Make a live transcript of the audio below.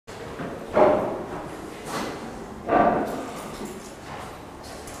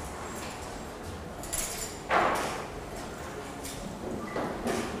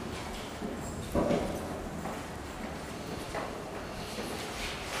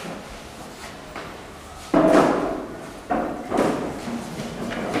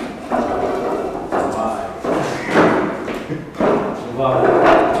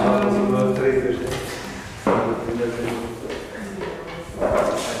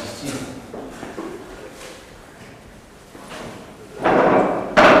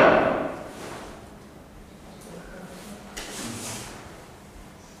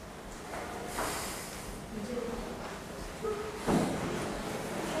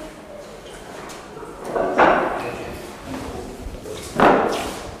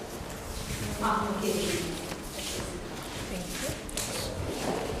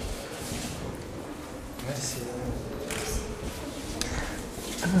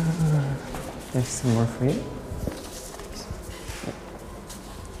There's some more for you.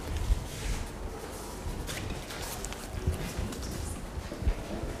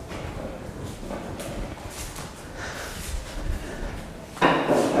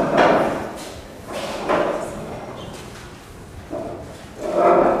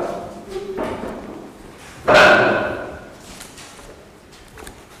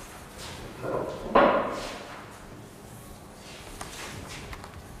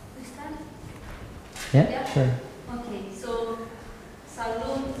 Yeah, sure. Okay, so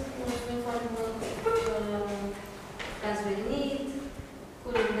salut, mulțumim foarte mult că ați venit,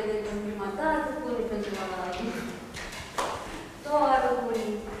 curi de vedere pentru prima dată, curi pentru a doua oară, curi.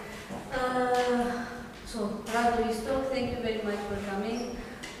 So, Rado Ištok, thank you very much for coming.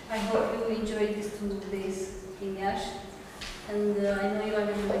 I hope you enjoyed these 2 days in Iași. And I know you are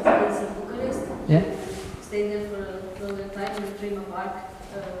going to visit Bucharest. Yeah. Stay there for a longer time in the frame of Arc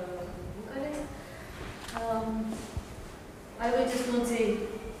Bucharest. I will just not say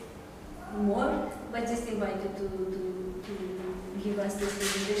more, but just invite you to give us this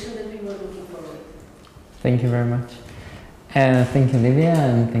presentation that we were looking forward. Thank you very much. Thank you, Livia,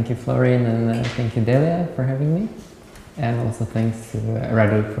 and thank you, Florian, and thank you, Delia, for having me. And also thanks to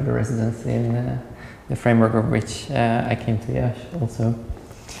Rado for the residency in the framework of which I came to Iași also.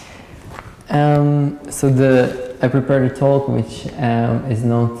 I prepared a talk which is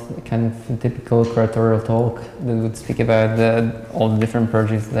not kind of a typical curatorial talk that would speak about all the different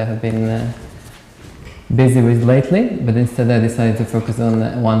projects that I have been busy with lately, but instead I decided to focus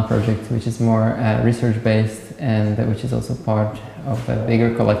on one project which is more research-based and which is also part of a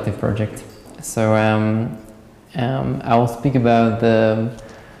bigger collective project. So I will speak about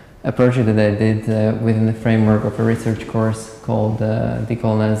a project that I did within the framework of a research course called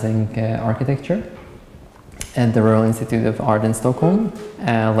Decolonizing Architecture at the Royal Institute of Art in Stockholm,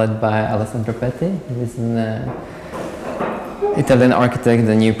 led by Alessandro Petti, who is an Italian architect,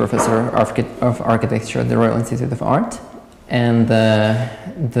 the new professor of architecture at the Royal Institute of Art. And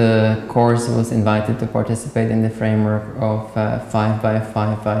the course was invited to participate in the framework of 5 by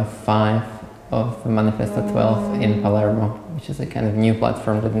 5 by 5 of Manifesto 12 in Palermo, which is a kind of new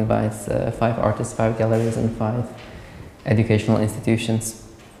platform that invites 5 artists, 5 galleries, and 5 educational institutions.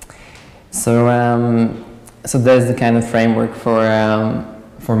 So there's the kind of framework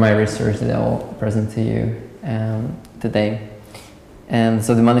for my research that I'll present to you today. And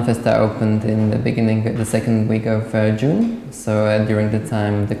so the manifesto opened in the beginning, the second week of June. So during the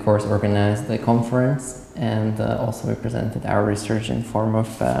time, the course organized the conference, and also we presented our research in form of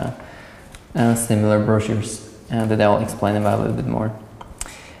similar brochures that I'll explain about a little bit more.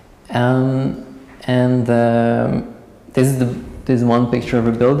 This is one picture of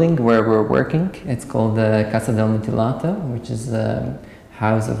a building where we're working. It's called the Casa del Mutilato, which is the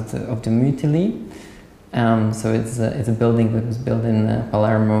house of the mutili. So it's a building that was built in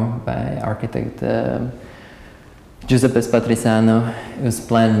Palermo by architect Giuseppe Spatrisano. It was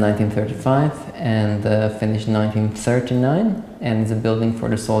planned in 1935 and finished in 1939. And it's a building for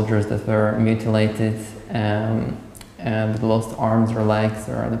the soldiers that were mutilated and lost arms or legs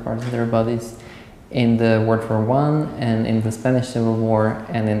or other parts of their bodies in the World War I and in the Spanish Civil War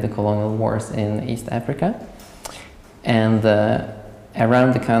and in the colonial wars in East Africa. And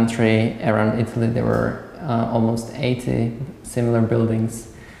around the country, around Italy, there were almost 80 similar buildings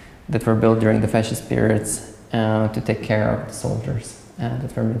that were built during the fascist periods to take care of the soldiers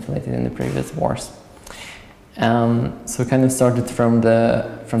that were mutilated in the previous wars. So kind of started from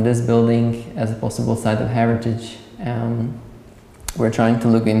this building as a possible site of heritage. We're trying to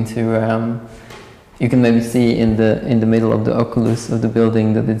look into you can maybe see in the middle of the oculus of the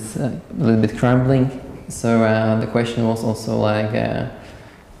building that it's a little bit crumbling. So the question was also like,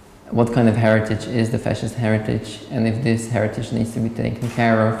 what kind of heritage is the fascist heritage, and if this heritage needs to be taken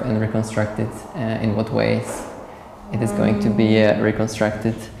care of and reconstructed, in what ways it is going to be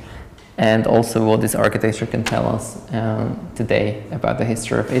reconstructed, and also what this architecture can tell us today about the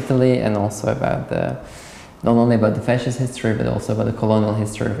history of Italy, and also about not only about the fascist history, but also about the colonial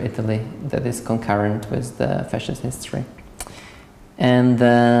history of Italy that is concurrent with the fascist history. And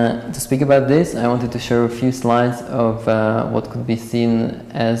to speak about this, I wanted to show a few slides of what could be seen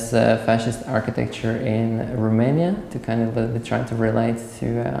as fascist architecture in Romania, to kind of try to relate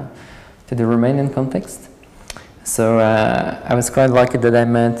to the Romanian context. So I was quite lucky that I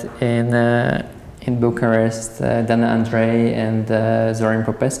met in Bucharest Dana Andrei and Zoran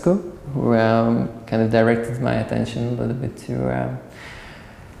Popescu, who kind of directed my attention a little bit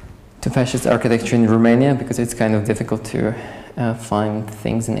to fascist architecture in Romania, because it's kind of difficult to find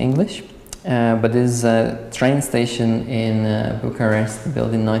things in English. but this is a train station in Bucharest,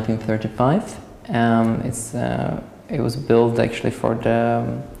 built in 1935. It was built actually for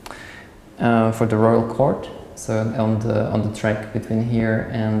the royal court, so on the track between here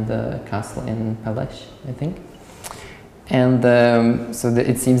and the castle in Ploiești, I think. And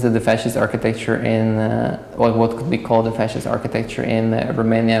it seems that the fascist architecture in, what could be called the fascist architecture in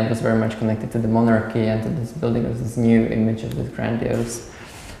Romania was very much connected to the monarchy and to this building of this new image of this grandiose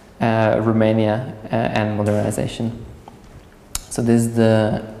Romania and modernization. So this is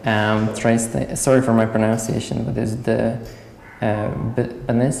the train station, sorry for my pronunciation, but this is the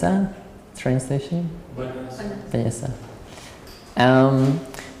Banesa train station? Banesa.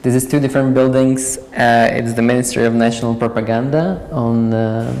 This is two different buildings. It's the Ministry of National Propaganda on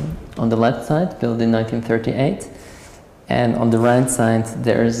the left side, built in 1938. And on the right side,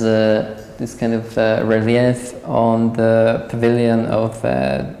 there's this kind of relief on the pavilion of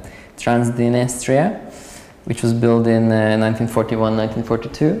Tranzit.ro, which was built in 1941,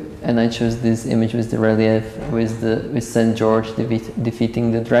 1942. And I chose this image with the relief with St. George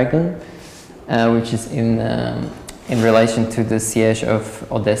defeating the dragon, which is in relation to the siege of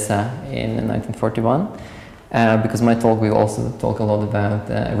Odessa in 1941, because my talk will also talk a lot about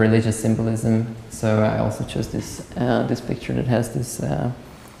religious symbolism. So I also chose this picture that has this.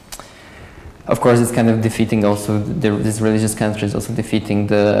 Of course, it's kind of defeating also this religious country is also defeating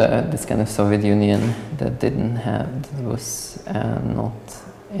this kind of Soviet Union that was not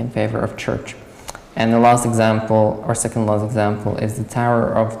in favor of church. And the last example, or second last example, is the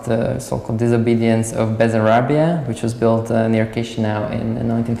tower of the so-called disobedience of Bessarabia, which was built near Chisinau in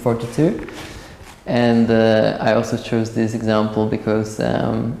 1942. And I also chose this example because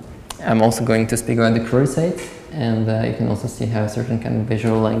I'm also going to speak about the Crusades, and you can also see how a certain kind of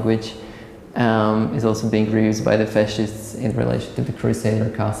visual language is also being reused by the fascists in relation to the Crusader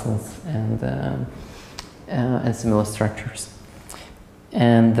castles and similar structures.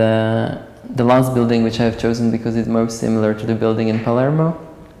 And the last building which I have chosen because it's most similar to the building in Palermo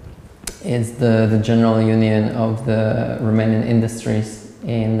is the General Union of the Romanian Industries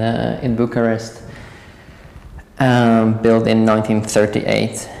in Bucharest, built in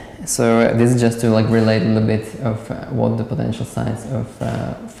 1938. So this is just to relate a little bit of what the potential size of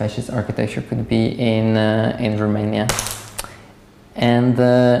fascist architecture could be in Romania. And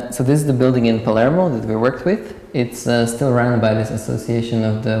so this is the building in Palermo that we worked with. It's still run by this association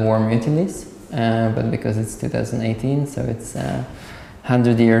of the war mutinies, but because it's 2018, so it's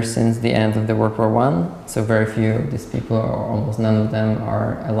 100 years since the end of the World War I, so very few of these people, or almost none of them,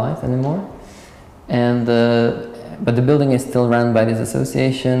 are alive anymore. And but the building is still run by this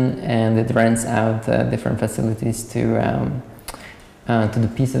association, and it rents out different facilities to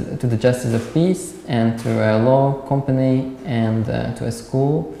the Justice of Peace and to a law company and to a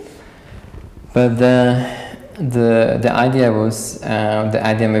school. But the idea was, the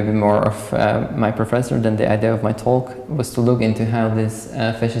idea maybe more of my professor than the idea of my talk, was to look into how this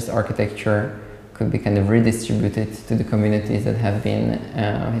fascist architecture could be kind of redistributed to the communities that have been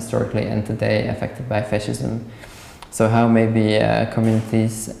historically and today affected by fascism. So how maybe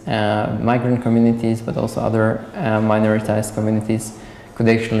communities, migrant communities, but also other minoritized communities could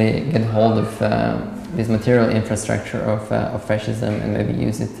actually get hold of this material infrastructure of fascism and maybe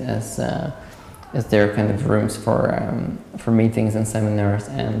use it as their kind of rooms for meetings and seminars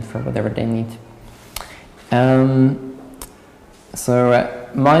and for whatever they need.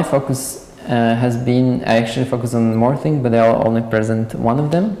 My focus has been, I actually focus on more things, but I'll only present one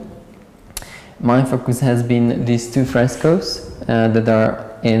of them. My focus has been these two frescoes that are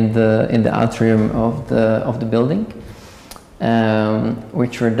in the atrium of the building,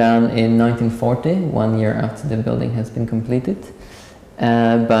 which were done in 1940, 1 year after the building has been completed,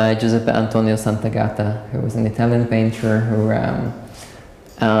 by Giuseppe Antonio Santagata, who was an Italian painter who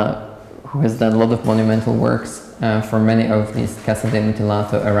has done a lot of monumental works for many of these Casa del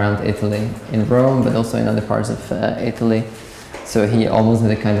Mutilato around Italy, in Rome, but also in other parts of Italy. So he almost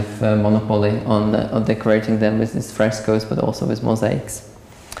had a kind of monopoly on decorating them with these frescoes, but also with mosaics.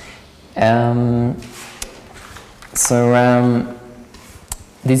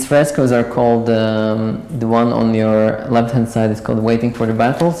 These frescoes are called, the one on your left-hand side is called Waiting for the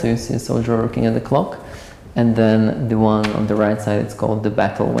Battle, so you see a soldier looking at the clock. And then the one on the right side, it's called The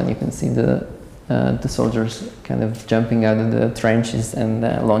Battle, when you can see the soldiers kind of jumping out of the trenches and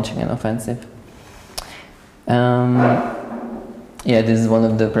launching an offensive. Yeah, this is one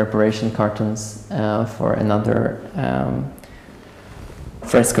of the preparation cartons for another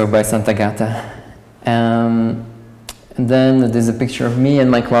fresco by Santagata. And then there's a picture of me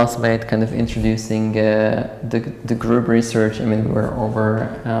and my classmate kind of introducing the group research. I mean, we were over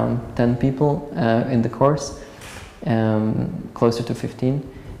 10 people in the course, closer to 15.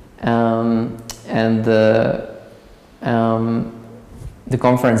 And the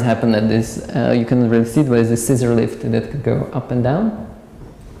conference happened at this, you can really see it, but it's a scissor lift that could go up and down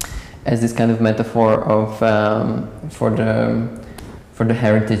as this kind of metaphor of for the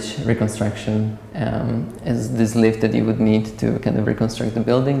heritage reconstruction, as this lift that you would need to kind of reconstruct the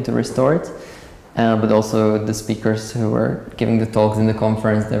building, to restore it. But also the speakers who were giving the talks in the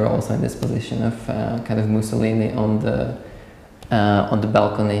conference, they were also in this position of kind of Mussolini on the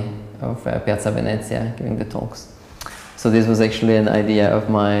balcony of Piazza Venezia giving the talks. So this was actually an idea of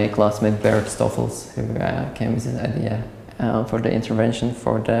my classmate Bert Stoffels, who came with this idea for the intervention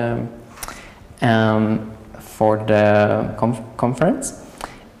for the conference.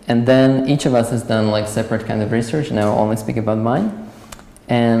 And then each of us has done like separate kind of research, and I will only speak about mine.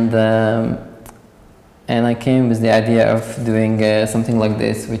 And I came with the idea of doing something like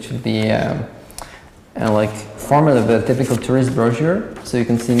this, which would be like format of a typical tourist brochure. So you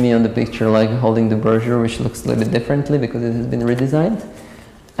can see me on the picture like holding the brochure, which looks a little bit differently because it has been redesigned,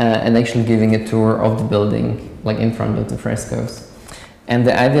 and actually giving a tour of the building like in front of the frescoes. And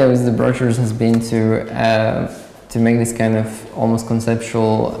the idea with the brochures has been to make this kind of almost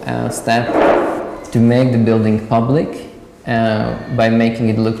conceptual step to make the building public by making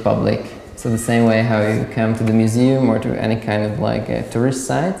it look public. So the same way how you come to the museum or to any kind of like a tourist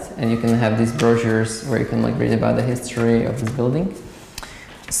site, and you can have these brochures where you can like read about the history of this building.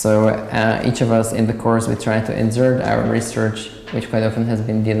 So each of us in the course, we try to insert our research, which quite often has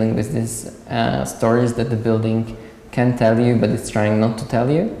been dealing with these stories that the building can tell you, but it's trying not to tell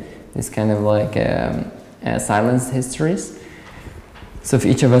you. This kind of like silenced histories. So if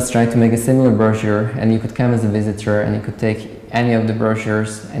each of us tried to make a similar brochure, and you could come as a visitor and you could take any of the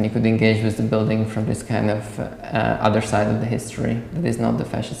brochures and you could engage with the building from this kind of other side of the history, that is not the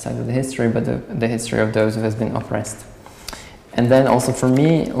fascist side of the history, but the history of those who has been oppressed. And then also for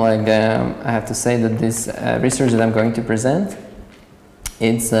me, like I have to say that this research that I'm going to present,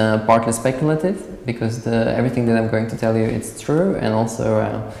 it's partly speculative, because everything that I'm going to tell you, it's true, and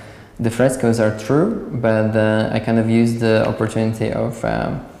also the frescoes are true, but I kind of used the opportunity of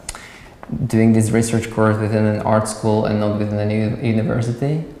doing this research course within an art school and not within a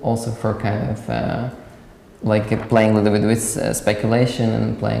university, also for kind of like playing a little bit with speculation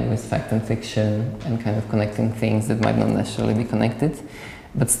and playing with fact and fiction and kind of connecting things that might not necessarily be connected,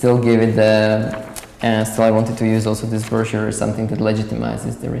 but still give it still I wanted to use also this brochure as something that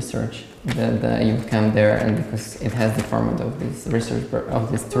legitimizes the research, that you would come there, and because it has the format of this research,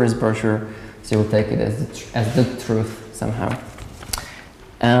 of this tourist brochure, so you will take it as the truth somehow.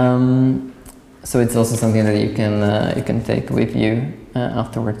 So it's also something that you can take with you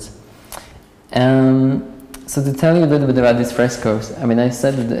afterwards. So to tell you a little bit about these frescoes, I mean, I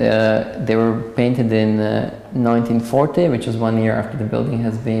said that they were painted in 1940, which was 1 year after the building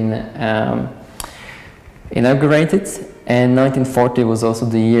has been inaugurated, and 1940 was also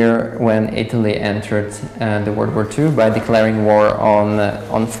the year when Italy entered the World War II by declaring war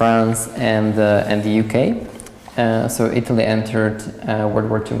on France and the UK. So Italy entered World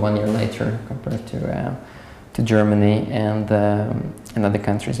War II 1 year later compared to Germany and other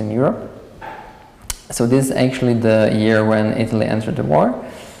countries in Europe. So this is actually the year when Italy entered the war.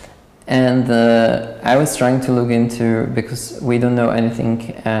 And I was trying to look into, because we don't know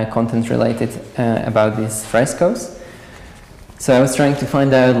anything content related about these frescoes. So I was trying to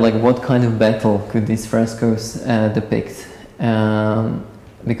find out like what kind of battle could these frescoes depict.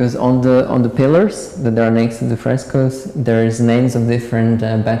 Because on the pillars that are next to the frescoes, there's names of different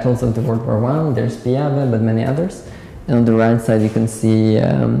battles of the World War I. There's Piave, but many others. And on the right side you can see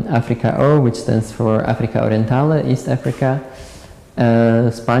Africa O, which stands for Africa Orientale, East Africa,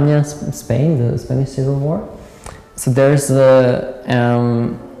 Spain, the Spanish Civil War. So there's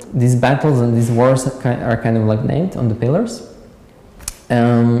these battles and these wars are kind of like named on the pillars.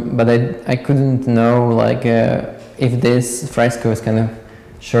 But I couldn't know like if these frescoes kind of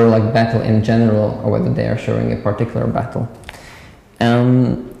show like battle in general, or whether they are showing a particular battle.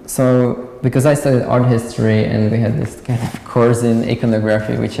 So because I studied art history and we had this kind of course in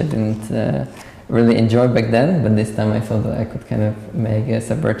iconography, which I didn't really enjoy back then, but this time I felt that I could kind of make a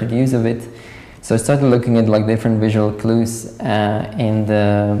subverted use of it. So I started looking at like different visual clues in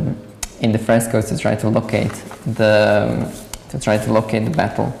the frescoes to try to locate the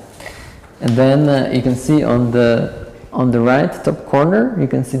battle. And then you can see on the right top corner, you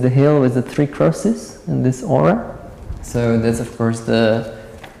can see the hill with the 3 crosses and this aura. So that's of course the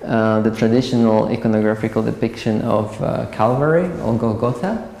the traditional iconographical depiction of Calvary or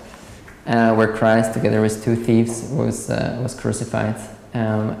Golgotha, where Christ, together with two thieves, was crucified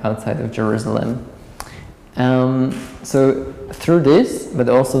outside of Jerusalem. So through this, but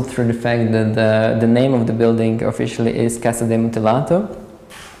also through the fact that the name of the building officially is Casa del Mutilato,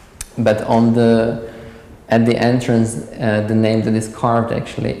 but at the entrance, the name that is carved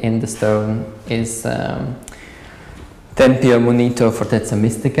actually in the stone is Tempio Munito Fortezza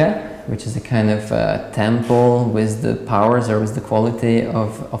Mystica, which is a kind of temple with the powers or with the quality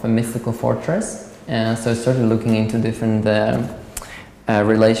of a mystical fortress. So I started looking into different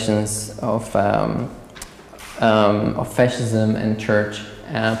relations of fascism and church,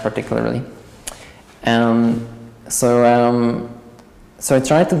 particularly. So I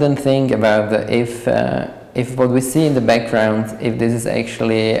tried to then think about if what we see in the background, if this is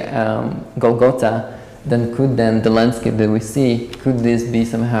actually Golgotha, then could the landscape that we see, could this be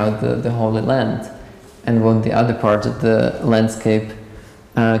somehow the Holy Land, and what the other part of the landscape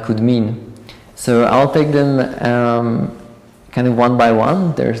could mean. So I'll take them kind of one by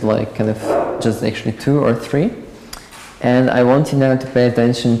one. There's like kind of just actually 2 or 3. And I want you now to pay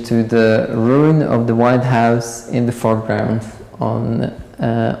attention to the ruin of the White House in the foreground on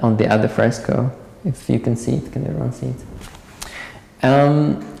the other fresco. If you can see it, can everyone see it?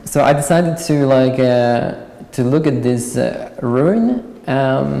 So I decided to look at this ruin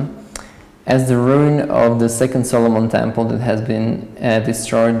as the ruin of the second Solomon temple that has been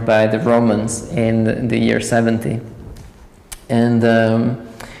destroyed by the Romans in the year 70. And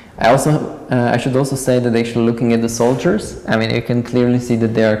I should also say that actually looking at the soldiers, I mean, you can clearly see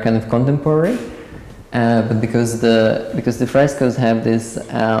that they are kind of contemporary, but because the frescoes have this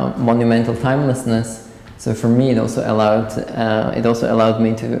monumental timelessness, so for me it also allowed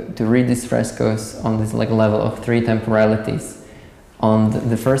me to read these frescoes on this like level of 3 temporalities. On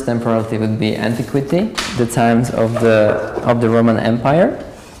the first temporality would be antiquity, the times of the Roman Empire,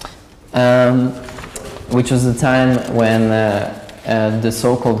 which was the time when the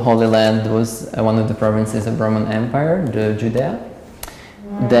so-called Holy Land was one of the provinces of Roman Empire, the Judea.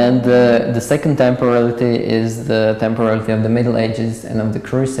 Then the second temporality is the temporality of the Middle Ages and of the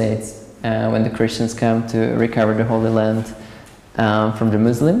Crusades, when the Christians come to recover the Holy Land from the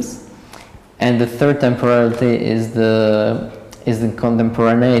Muslims. And the third temporality is the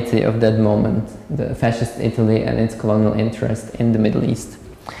contemporaneity of that moment, the fascist Italy and its colonial interest in the Middle East.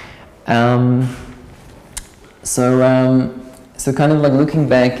 So kind of like looking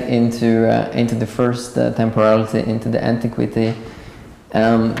back into the first temporality, into the antiquity.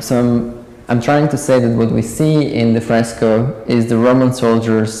 So I'm trying to say that what we see in the fresco is the Roman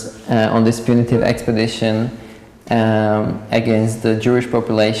soldiers on this punitive expedition against the Jewish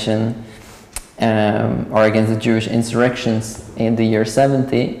population, or against the Jewish insurrections in the year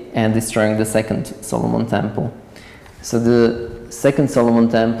 70 and destroying the second Solomon temple. So the second Solomon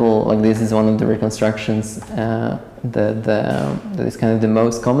temple, like this, is one of the reconstructions that is kind of the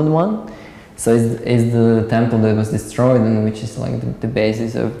most common one. So is the temple that was destroyed, and which is like the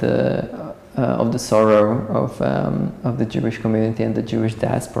basis of the sorrow of the Jewish community and the Jewish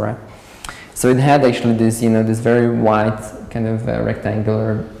diaspora. So it had actually this, this very white kind of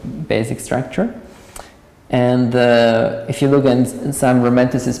rectangular basic structure. And if you look at some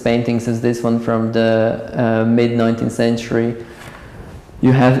Romanticist paintings, as this one from the mid-19th century,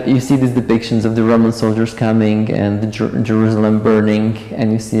 you see these depictions of the Roman soldiers coming and the Jerusalem burning,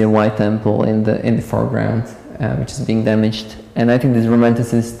 and you see a white temple in the foreground, which is being damaged. And I think this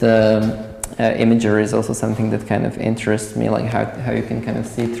Romanticist imagery is also something that kind of interests me, like how you can kind of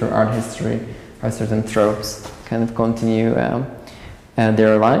see through art history how certain tropes kind of continue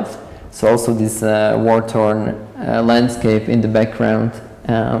their life. So also this war-torn landscape in the background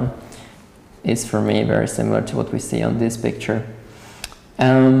is for me very similar to what we see on this picture.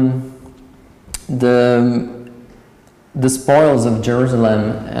 The spoils of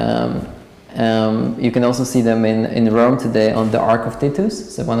Jerusalem, you can also see them in Rome today on the Arc of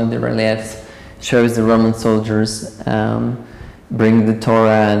Titus. So one of the reliefs shows the Roman soldiers bringing the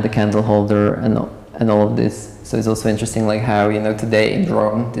Torah and the candle holder and all of this. So it's also interesting, like how today in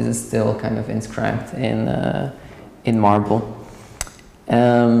Rome this is still kind of inscribed in marble.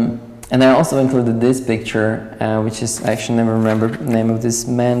 And I also included this picture, which is, I actually never remember the name of this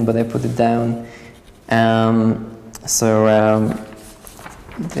man, but I put it down.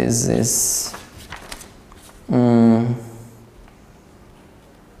 This is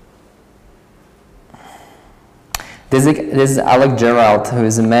this is Alec Gerald, who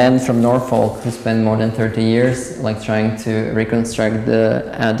is a man from Norfolk who spent more than 30 years like trying to reconstruct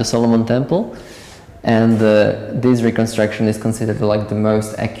the Solomon Temple. And this reconstruction is considered like the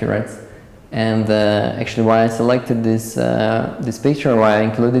most accurate. And actually why I selected this, this picture, why I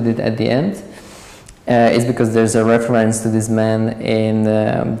included it at the end, is because there's a reference to this man in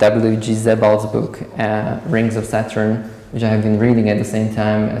W.G. Sebald's book, Rings of Saturn, which I have been reading at the same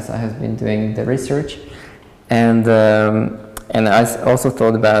time as I have been doing the research. And I also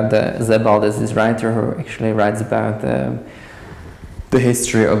thought about Sebald as this writer who actually writes about the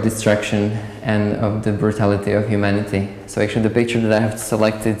history of destruction and of the brutality of humanity. So actually the picture that I have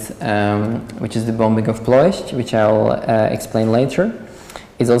selected, which is the bombing of Ploiești, which I'll explain later,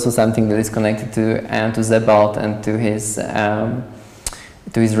 is also something that is connected to Sebald and to his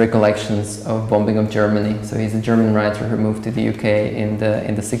recollections of bombing of Germany. So he's a German writer who moved to the UK in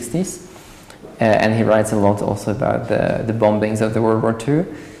the 60s. And he writes a lot also about the bombings of the World War II,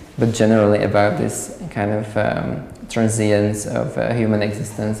 but generally about this kind of transience of human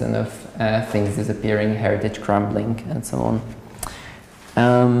existence and of things disappearing, heritage crumbling, and so on.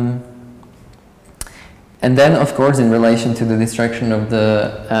 And then, of course, in relation to the destruction of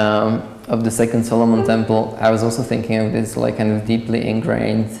the Second Solomon Temple, I was also thinking of this like kind of deeply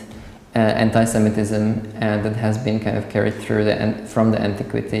ingrained anti-Semitism that has been kind of carried through from the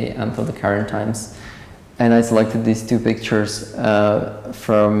antiquity until the current times. And I selected these two pictures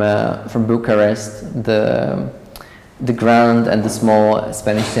from Bucharest, the ground and the small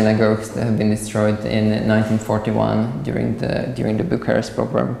Spanish synagogues that have been destroyed in 1941 during the Bucharest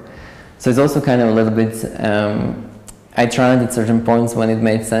pogrom. So it's also kind of a little bit, I tried at certain points when it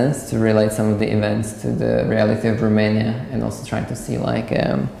made sense to relate some of the events to the reality of Romania, and also trying to see like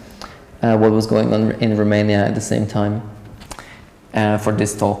what was going on in Romania at the same time for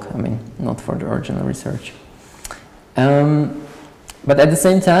this talk, I mean, not for the original research. But at the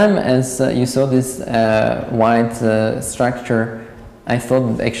same time, as you saw this white structure, I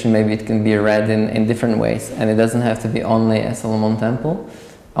thought that actually maybe it can be read in different ways, and it doesn't have to be only a Solomon temple,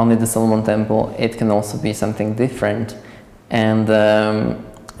 only the Solomon temple, it can also be something different. And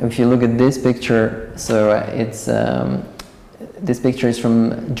if you look at this picture, so it's this picture is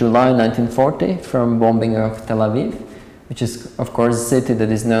from July 1940, from bombing of Tel Aviv, which is of course a city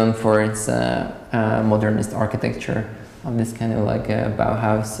that is known for its modernist architecture, of this kind of like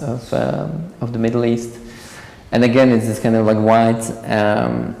Bauhaus of the Middle East. And again, it's this kind of like white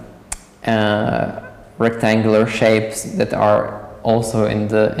rectangular shapes that are also in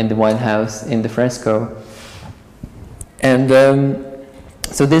the White House in the fresco. And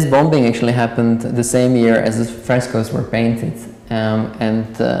so this bombing actually happened the same year as the frescoes were painted,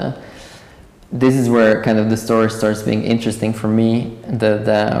 this is where kind of the story starts being interesting for me.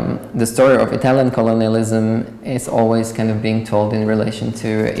 The story of Italian colonialism is always kind of being told in relation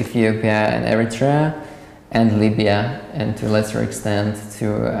to Ethiopia and Eritrea and Libya, and to a lesser extent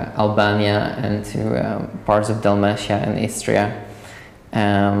to Albania and to parts of Dalmatia and Istria.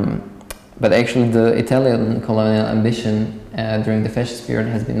 But actually the Italian colonial ambition during the fascist period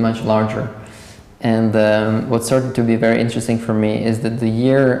has been much larger. And what started to be very interesting for me is that the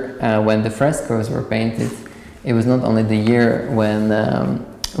year when the frescoes were painted, it was not only the year when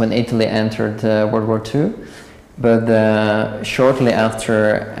Italy entered World War II, but shortly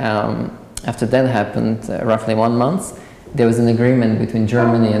after that happened, roughly 1 month, there was an agreement between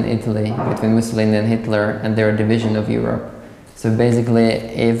Germany and Italy, between Mussolini and Hitler, and their division of Europe. So basically,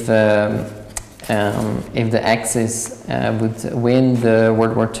 if the Axis would win the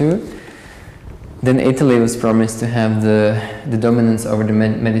World War II, then Italy was promised to have the dominance over the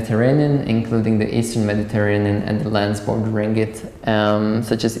Mediterranean, including the Eastern Mediterranean and the lands bordering it,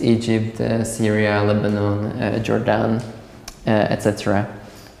 such as Egypt, Syria, Lebanon, Jordan, etc.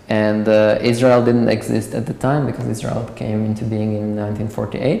 And Israel didn't exist at the time because Israel came into being in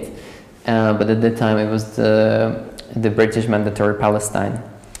 1948, but at that time it was the British mandatory Palestine.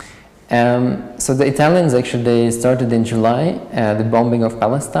 So the Italians actually, they started in July the bombing of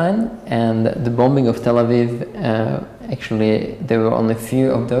Palestine, and the bombing of Tel Aviv, actually there were only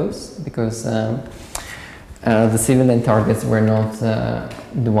few of those because the civilian targets were not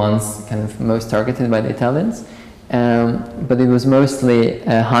the ones kind of most targeted by the Italians, but it was mostly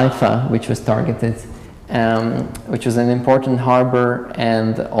Haifa which was targeted, which was an important harbor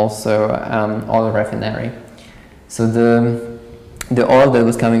and also oil refinery. So the oil that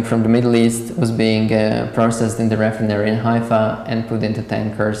was coming from the Middle East was being processed in the refinery in Haifa and put into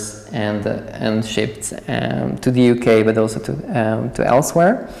tankers and shipped to the UK, but also to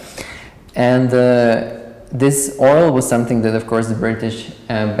elsewhere. And this oil was something that, of course, the British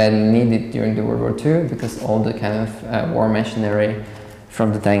badly needed during the World War II, because all the kind of war machinery,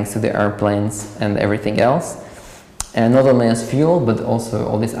 from the tanks to the airplanes and everything else, and not only as fuel, but also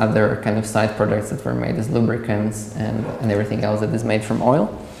all these other kind of side products that were made as lubricants and everything else that is made from oil.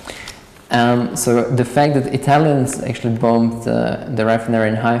 So the fact that Italians actually bombed the refinery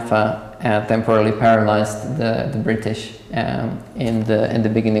in Haifa temporarily paralyzed the British in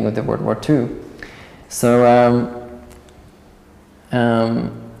the beginning of the World War II. So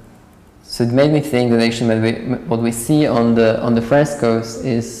so it made me think that actually what we see on the frescoes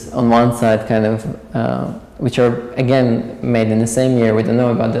is on one side kind of which are again made in the same year. We don't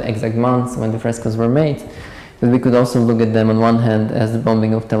know about the exact months when the frescoes were made, but we could also look at them on one hand as the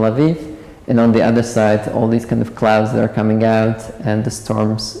bombing of Tel Aviv, and on the other side all these kind of clouds that are coming out and the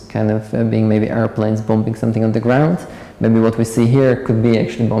storms kind of being maybe airplanes bombing something on the ground. Maybe what we see here could be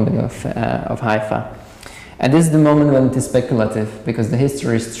actually bombing of Haifa. And this is the moment when it is speculative, because the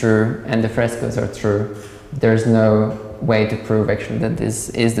history is true and the frescoes are true. There's no way to prove actually that this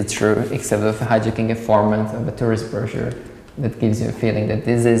is the truth, except of hijacking a format of a tourist brochure that gives you a feeling that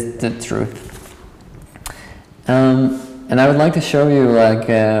this is the truth. And I would like to show you like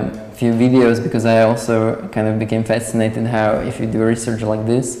a few videos, because I also kind of became fascinated how if you do research like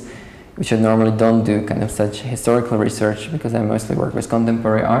this, which I normally don't do kind of such historical research because I mostly work with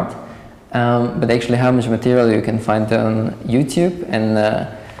contemporary art, but actually how much material you can find on YouTube, and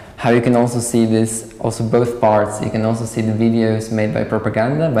how you can also see this, also both parts. You can also see the videos made by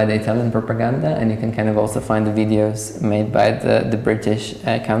propaganda, by the Italian propaganda, and you can kind of also find the videos made by the British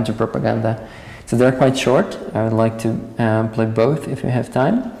counter-propaganda. So they're quite short. I would like to play both if you have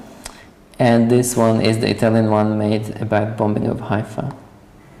time. And this one is the Italian one made about bombing of Haifa.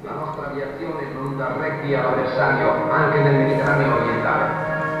 La nostra aviazione è pronta a requie all'avversario anche nel Mediterraneo orientale.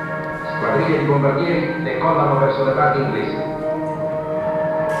 Squadriglie di bombardieri decollano verso le parti inglesi.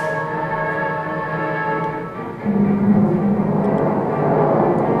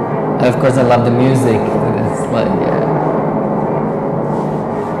 Of course, I love the music. It's like,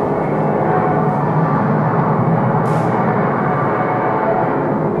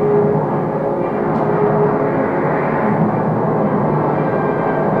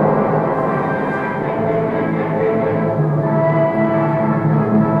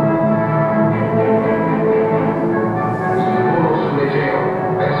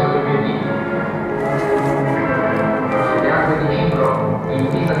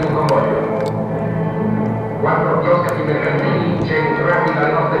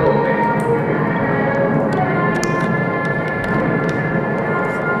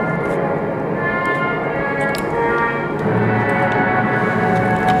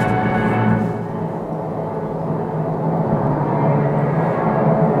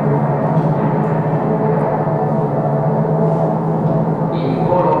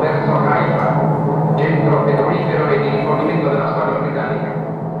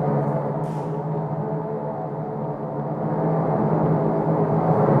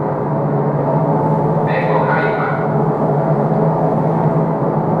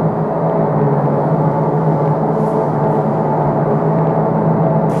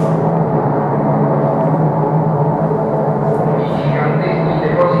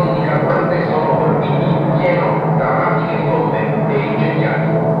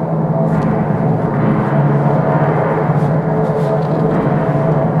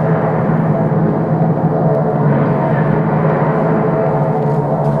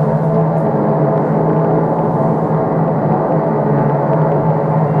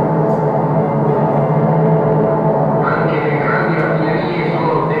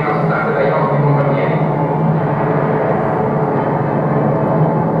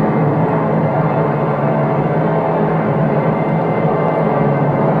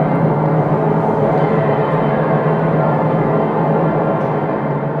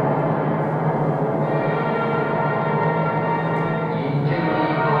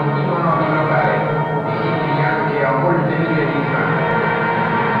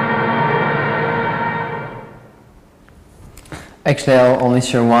 actually, I'll only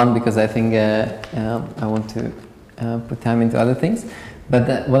share one because I think I want to put time into other things.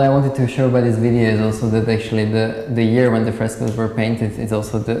 But what I wanted to show by this video is also that actually the year when the frescoes were painted is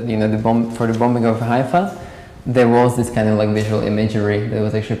also for the bombing of Haifa. There was this kind of like visual imagery that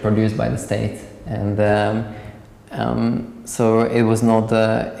was actually produced by the state, and so it was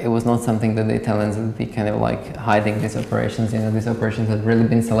not something that the Italians would be kind of like hiding these operations. These operations had really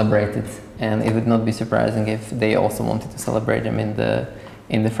been celebrated, and it would not be surprising if they also wanted to celebrate them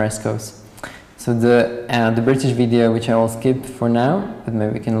in the frescoes. So the British video, which I will skip for now, but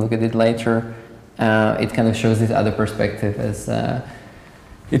maybe we can look at it later, it kind of shows this other perspective as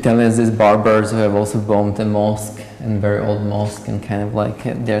Italians, these barbars who have also bombed a mosque, and very old mosque, and kind of like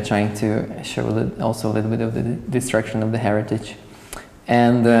they're trying to show also a little bit of the destruction of the heritage.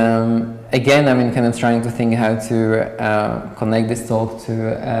 And again, I mean, kind of trying to think how to connect this talk to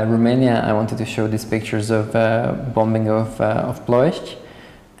Romania. I wanted to show these pictures of bombing of Ploiești,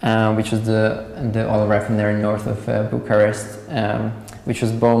 which was the oil refinery north of Bucharest, which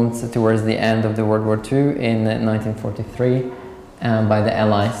was bombed towards the end of the World War II in 1943 by the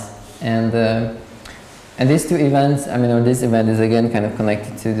Allies. And these two events, I mean, or this event is again kind of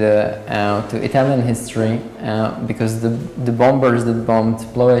connected to to Italian history, because the bombers that bombed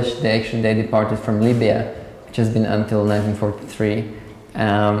Ploiești, they departed from Libya, which has been until 1943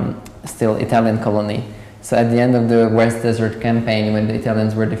 still Italian colony. So at the end of the West Desert campaign, when the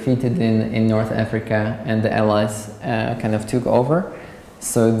Italians were defeated in North Africa and the Allies kind of took over,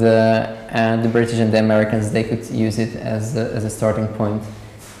 so the British and the Americans, they could use it as a starting point.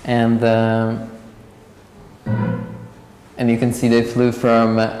 And you can see they flew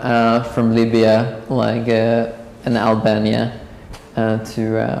from Libya, like in Albania,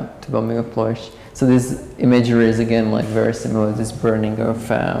 to bombing of Ploiești. So this imagery is again like very similar to this burning of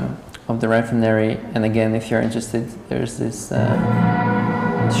the refinery. And again, if you're interested, there's this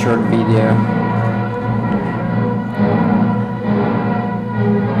short video.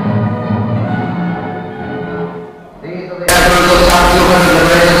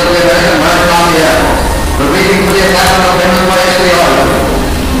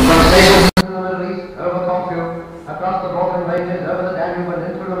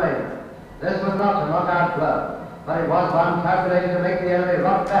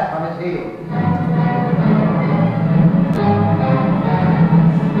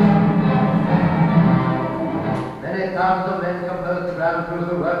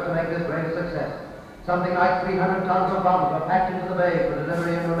 Something like 300 tons of bombs were packed into the bay for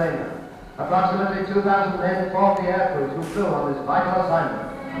delivery in Romania. Approximately 2,000 men formed the air crews who flew on this vital assignment.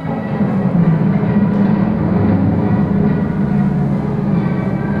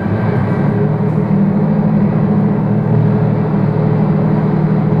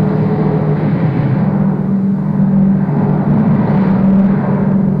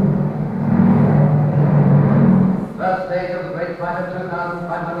 First stage of the great flight of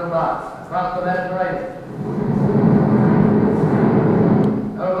 2,500 miles across the Mediterranean.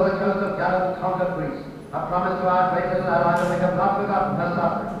 Over the coast of gallant conquered Greece, a promise to our great little ally that we have not forgotten her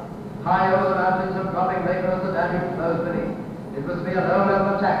suffering. High over the mountains and dropping later as the Danube flows beneath. It was to be a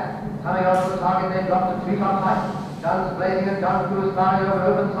low-level attack, coming on to the target they dropped at 3 ton height, guns blazing and gun crews firing over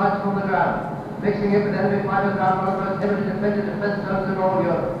open sights from the ground, mixing it with enemy fighters down one of the most heavily defended defense zones in all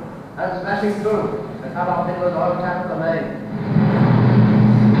Europe, and smashing through to cut off Hitler's oil tap at the main.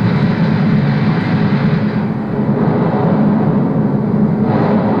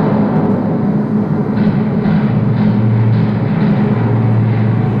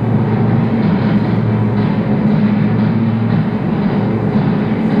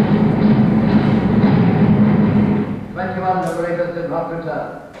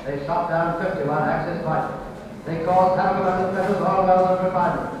 They shot down 51 Axis fighters. They caused havoc around the Federal oil wells and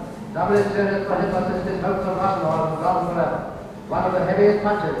refineries. Doubly serious for Hitler's his hopes of Russian oil was gone forever. One of the heaviest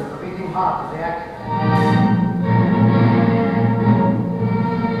punches in the beating heart of the Axis.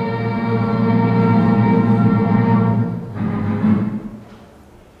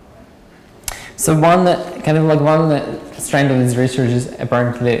 So one kind of like one strand of this research is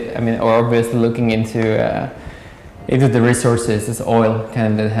apparently, I mean, or obviously looking into the resources, this oil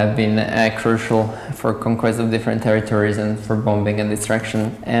kind of that have been crucial for conquest of different territories and for bombing and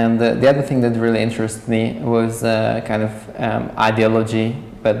destruction. And the other thing that really interested me was kind of ideology,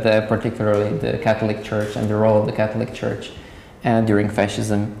 but particularly the Catholic Church and the role of the Catholic Church during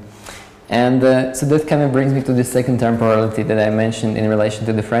fascism. And so that kind of brings me to the second temporality that I mentioned in relation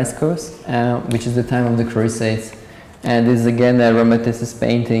to the frescoes, which is the time of the Crusades. And this is again a Romanticist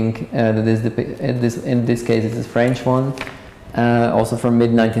painting that is in this case it's a French one, also from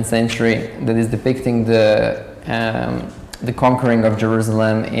mid-19th century, that is depicting the conquering of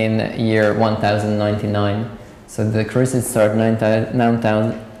Jerusalem in year 1099. So the Crusades start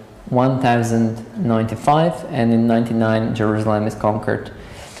 1095, and in 99 Jerusalem is conquered.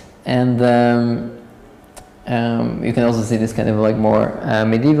 And you can also see this kind of like more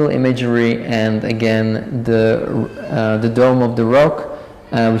medieval imagery, and again the Dome of the Rock,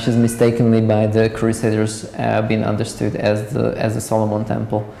 which is mistakenly by the Crusaders been understood as the Solomon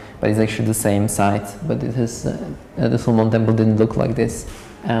Temple, but it's actually the same site. But it is the Solomon Temple didn't look like this,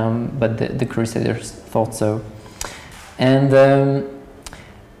 but the Crusaders thought so. And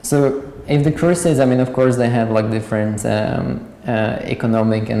so if the Crusades, I mean, of course they had like different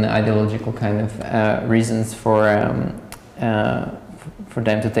economic and ideological kind of reasons for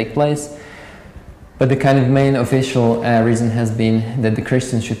them to take place. But the kind of main official reason has been that the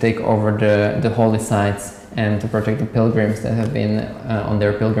Christians should take over the holy sites and to protect the pilgrims that have been on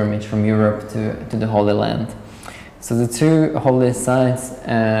their pilgrimage from Europe to the Holy Land. So the two holy sites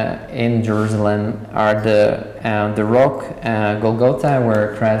in Jerusalem are the rock Golgotha,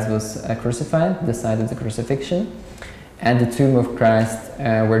 where Christ was crucified, the site of the crucifixion, and the tomb of Christ,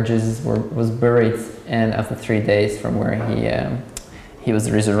 where Jesus was buried, and after 3 days from where he was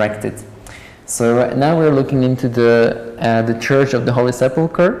resurrected. So now we're looking into the Church of the Holy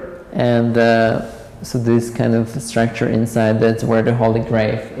Sepulchre, and so this kind of structure inside, that's where the Holy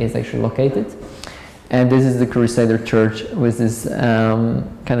Grave is actually located. And this is the Crusader Church with this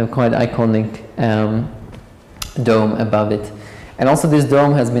kind of quite iconic dome above it. And also this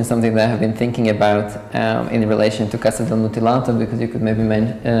dome has been something that I have been thinking about in relation to Casa del Mutilato, because you could maybe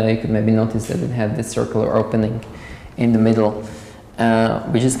notice that it had this circular opening in the middle,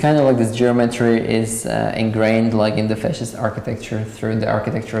 which is kind of like this geometry is ingrained like in the fascist architecture through the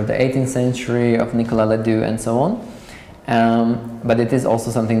architecture of the 18th century, of Nicolas Ledoux and so on. But it is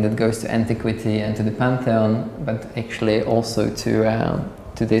also something that goes to antiquity and to the Pantheon, but actually also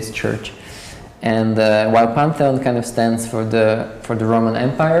to this church. And while Pantheon kind of stands for the Roman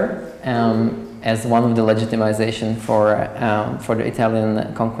Empire as one of the legitimization for the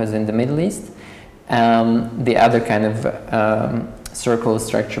Italian conquest in the Middle East, the other kind of circle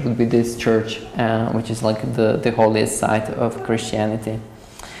structure would be this church, which is like the holiest site of Christianity.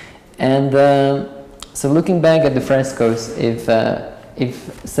 And so looking back at the frescoes, if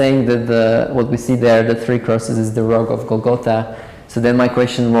saying that what we see there, the three crosses, is the rock of Golgotha, so then my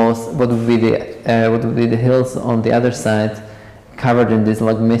question was, what would be the hills on the other side, covered in this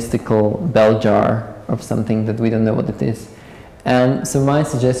like mystical bell jar of something that we don't know what it is. So my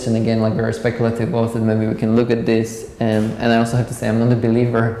suggestion, again, like very speculative, was that maybe we can look at this, and I also have to say I'm not a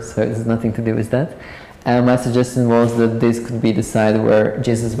believer, so it has nothing to do with that. My suggestion was that this could be the site where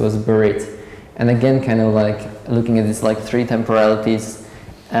Jesus was buried. And again, kind of like looking at this like three temporalities,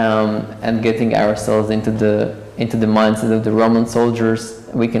 and getting ourselves into the mindset of the Roman soldiers,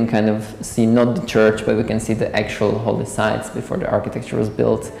 we can kind of see not the church, but we can see the actual holy sites before the architecture was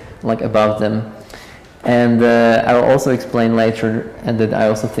built, like above them. And I'll also explain later that I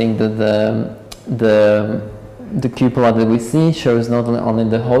also think that the cupola that we see shows not only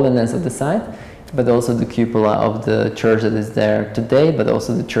the holiness of the site, but also the cupola of the church that is there today, but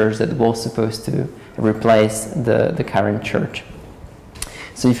also the church that was supposed to replace the current church.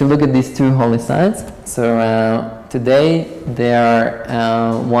 So if you look at these two holy sites, so today they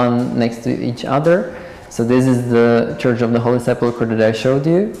are one next to each other. So this is the Church of the Holy Sepulchre that I showed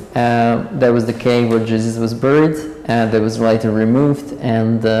you. That was the cave where Jesus was buried, that was later removed,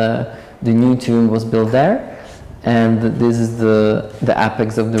 and the new tomb was built there. And this is the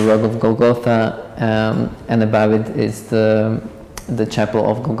apex of the rock of Golgotha, and above it is the chapel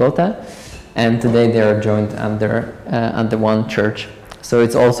of Golgotha. And today they are joined under one church. So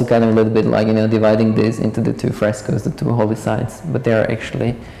it's also kind of a little bit like, you know, dividing this into the two frescoes, the two holy sites, but they are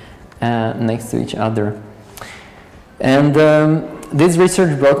actually next to each other. And this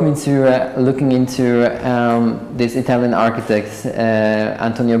research brought me to looking into this Italian architect,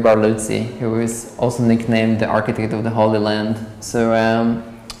 Antonio Barluzzi, who is also nicknamed the architect of the Holy Land. So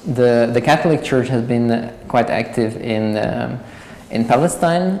the Catholic Church has been quite active in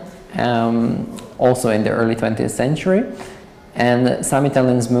Palestine, also in the early 20th century. And some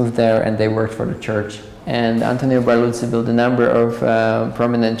Italians moved there and they worked for the church. And Antonio Barluzzi built a number of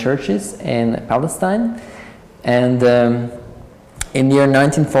prominent churches in Palestine. And in the year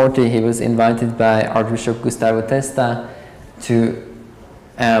 1940, he was invited by Archbishop Gustavo Testa to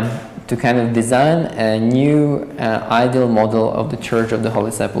kind of design a new ideal model of the Church of the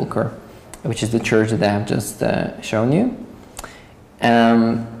Holy Sepulchre, which is the church that I have just shown you.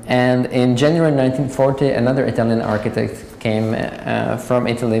 And in January 1940, another Italian architect came from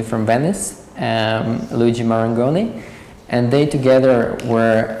Italy, from Venice, Luigi Marangoni, and they together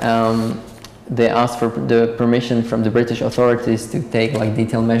were, they asked for the permission from the British authorities to take like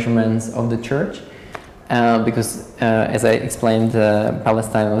detailed measurements of the church, because as I explained,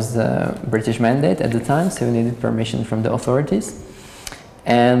 Palestine was a British mandate at the time, so we needed permission from the authorities.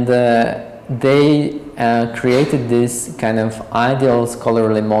 And they created this kind of ideal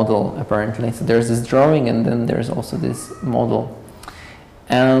scholarly model, apparently. So there's this drawing, and then there's also this model,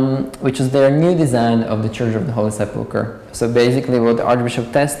 which is their new design of the Church of the Holy Sepulchre. So basically what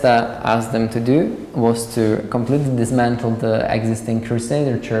Archbishop Testa asked them to do was to completely dismantle the existing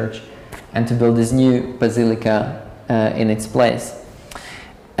Crusader church and to build this new basilica in its place.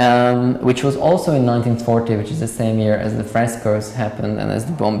 Which was also in 1940, which is the same year as the frescoes happened and as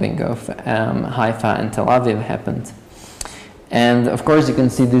the bombing of Haifa and Tel Aviv happened. And of course you can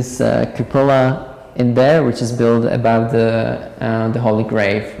see this cupola in there, which is built above the Holy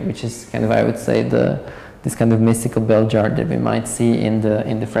Grave, which is kind of, I would say, this kind of mystical bell jar that we might see in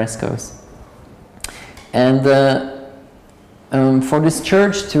the frescoes. And for this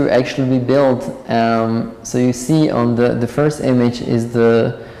church to actually be built, so you see on the first image is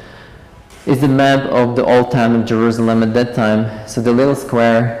the map of the old town of Jerusalem at that time. So the little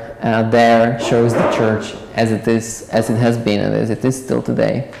square there shows the church as it is, as it has been, and as it is still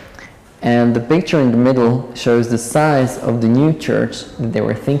today. And the picture in the middle shows the size of the new church that they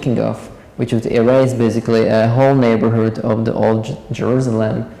were thinking of, which would erase basically a whole neighborhood of the old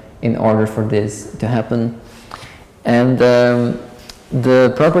Jerusalem in order for this to happen. And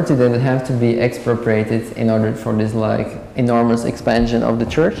the property that would have to be expropriated in order for this like enormous expansion of the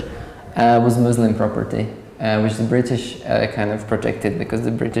church was Muslim property, which the British kind of protected, because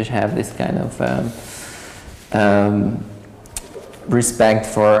the British have this kind of respect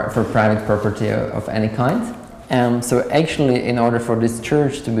for private property of any kind. So actually, in order for this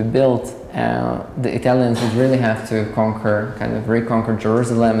church to be built, the Italians would really have to reconquer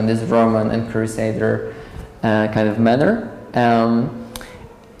Jerusalem in this Roman and Crusader kind of manner.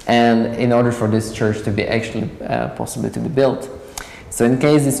 And in order for this church to be actually possible to be built. So in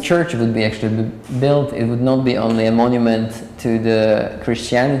case this church would be actually built, it would not be only a monument to the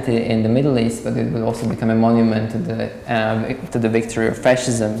Christianity in the Middle East, but it would also become a monument to the victory of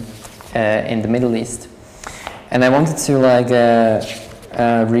fascism in the Middle East. And I wanted to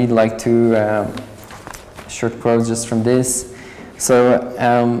read like two short quotes just from this. So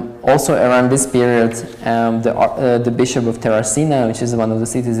also around this period, the Bishop of Terracina, which is one of the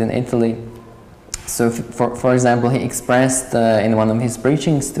cities in Italy, so for example, he expressed in one of his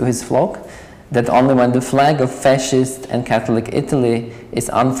preachings to his flock that only when the flag of fascist and Catholic Italy is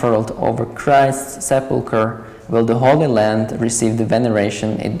unfurled over Christ's sepulchre will the Holy Land receive the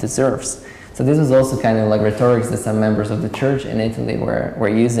veneration it deserves. So this was also kind of like rhetorics that some members of the church in Italy were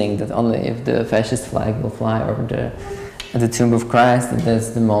using, that only if the fascist flag will fly over the tomb of Christ, that that's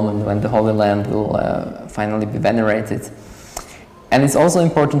the moment when the Holy Land will finally be venerated. And it's also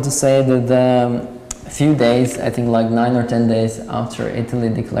important to say that a few days, I think like 9 or 10 days after Italy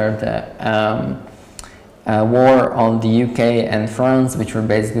declared a war on the UK and France, which were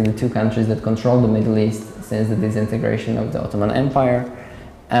basically the two countries that controlled the Middle East since the disintegration of the Ottoman Empire.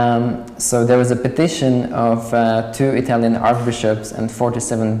 So there was a petition of 2 Italian archbishops and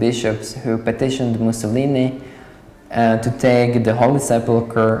 47 bishops who petitioned Mussolini to take the Holy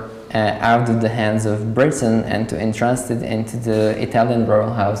Sepulchre out of the hands of Britain and to entrust it into the Italian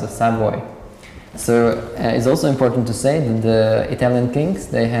royal house of Savoy. So it's also important to say that the Italian kings,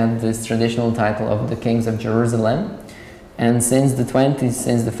 they had this traditional title of the Kings of Jerusalem, and since the 20s,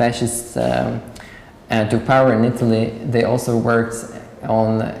 since the fascists took power in Italy, they also worked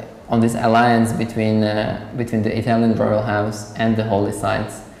on this alliance between the Italian royal house and the holy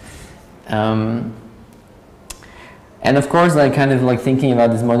sites. And of course, like kind of like thinking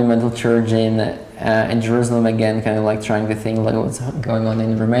about this monumental church in Jerusalem again, kind of like trying to think like what's going on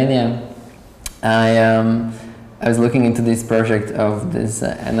in Romania. I was looking into this project of this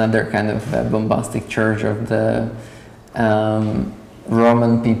another kind of bombastic church of the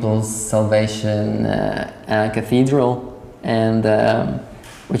Roman People's Salvation Cathedral, and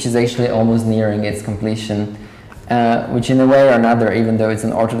which is actually almost nearing its completion. Which in a way or another, even though it's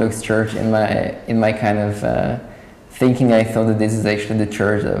an Orthodox church, in my kind of thinking, I thought that this is actually the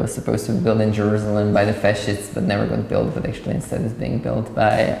church that was supposed to be built in Jerusalem by the fascists, but never got built, but actually instead is being built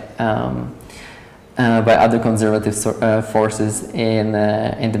by other conservative forces in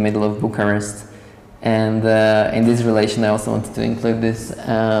the middle of Bucharest. And in this relation, I also wanted to include this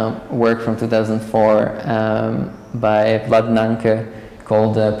work from 2004 by Vlad Nanke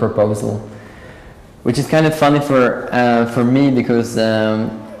called Proposal, which is kind of funny for me because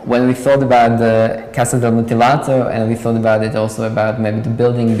when we thought about the Casa del Mutilato, and we thought about it also about maybe the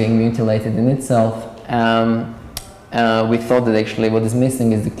building being mutilated in itself, we thought that actually what is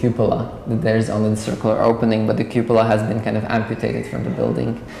missing is the cupola, that there's only the circular opening, but the cupola has been kind of amputated from the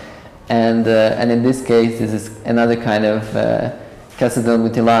building. And in this case, this is another kind of Casa del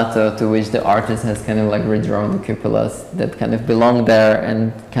Mutilato to which the artist has kind of like redrawn the cupolas that kind of belong there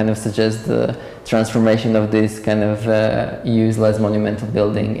and kind of suggest the transformation of this kind of useless monumental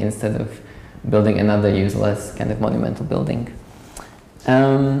building instead of building another useless kind of monumental building.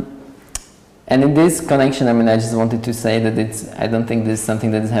 And in this connection, I mean, I just wanted to say that I don't think this is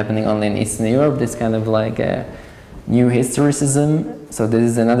something that is happening only in Eastern Europe, this kind of like New Historicism. So this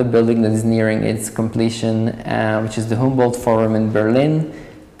is another building that is nearing its completion, which is the Humboldt Forum in Berlin,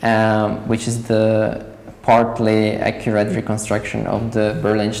 which is the partly accurate reconstruction of the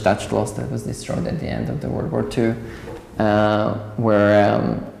Berlin Stadtschloss that was destroyed at the end of the World War II,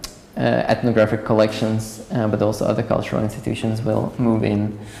 where ethnographic collections, but also other cultural institutions will move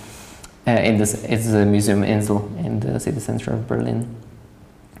in. This, it's the Museum Insel in the city center of Berlin.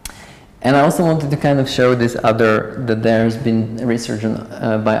 And I also wanted to kind of show this other, that there's been research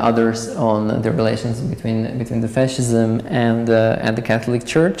by others on the relations between the fascism and the Catholic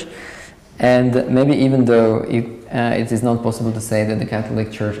Church. And maybe even though it is not possible to say that the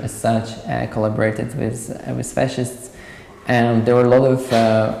Catholic Church as such collaborated with fascists, there were a lot of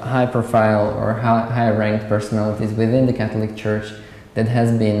high-profile or high-ranked personalities within the Catholic Church that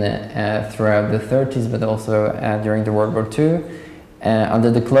has been throughout the 30s, but also during the World War II, under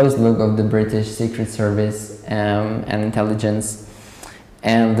the close look of the British Secret Service and intelligence.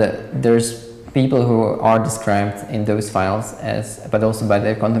 And there's people who are described in those files as, but also by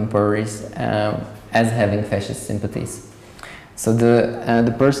their contemporaries, as having fascist sympathies. So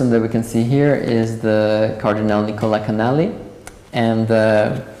the person that we can see here is the Cardinal Nicola Canali, and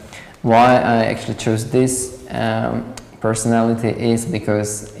why I actually chose this personality is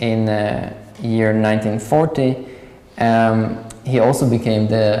because in year 1940 he also became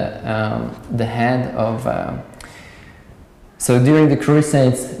the head of. So during the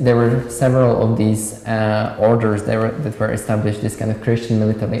Crusades, there were several of these orders that were established, this kind of Christian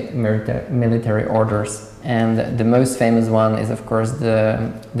military orders. And the most famous one is, of course,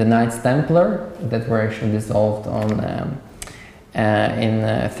 the Knights Templar that were actually dissolved in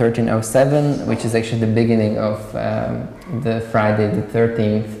 1307, which is actually the beginning of the Friday the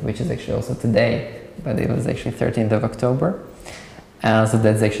 13th, which is actually also today, but it was actually 13th of October. So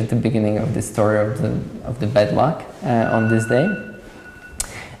that's actually the beginning of the story of the bad luck on this day.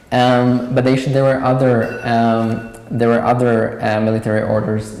 But actually there were other military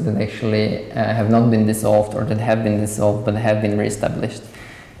orders that actually have not been dissolved, or that have been dissolved but have been re-established.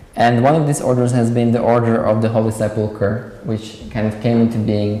 And one of these orders has been the Order of the Holy Sepulchre, which kind of came into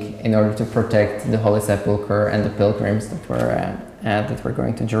being in order to protect the Holy Sepulchre and the pilgrims that were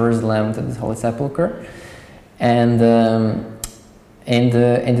going to Jerusalem, to this Holy Sepulchre. And in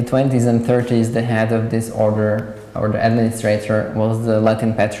the 20s and 30s, the head of this order, or the administrator, was the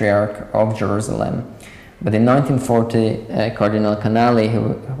Latin Patriarch of Jerusalem. But in 1940, Cardinal Canali,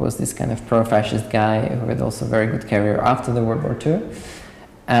 who was this kind of pro-fascist guy, who had also a very good career after the World War II,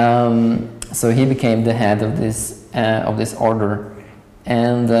 so he became the head of this order.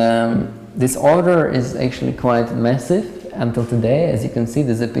 And this order is actually quite massive until today. As you can see,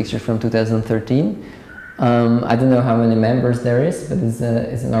 there's a picture from 2013. I don't know how many members there is, but it's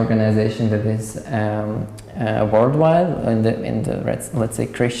an organization that is worldwide in the let's say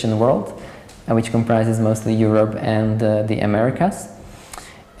Christian world, which comprises mostly Europe and the Americas.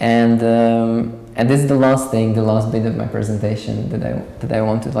 And this is the last bit of my presentation that I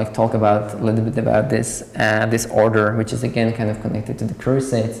want to talk about a little bit about this order, which is again kind of connected to the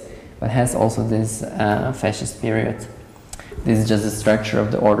Crusades, but has also this fascist period. This is just the structure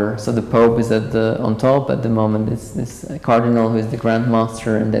of the order. So the Pope is on top at the moment. It's this Cardinal who is the Grand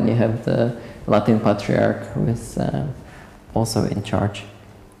Master, and then you have the Latin Patriarch who is also in charge.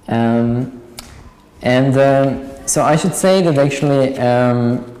 So I should say that actually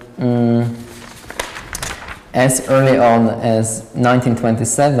as early on as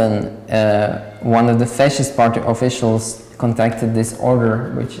 1927, one of the fascist party officials contacted this order,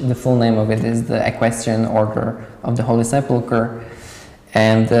 which the full name of it is the Equestrian Order of the Holy Sepulchre.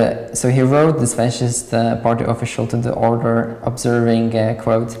 And so he wrote, this fascist party official, to the order, observing,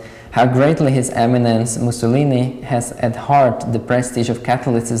 quote, how greatly His Eminence Mussolini has at heart the prestige of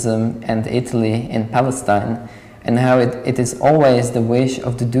Catholicism and Italy in Palestine, and how it is always the wish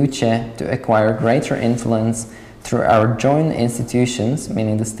of the Duce to acquire greater influence through our joint institutions,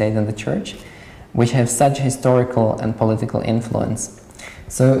 meaning the state and the church, which have such historical and political influence.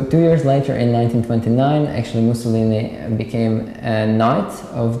 So 2 years later, in 1929, actually Mussolini became a knight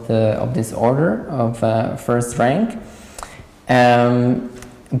of this order of first rank,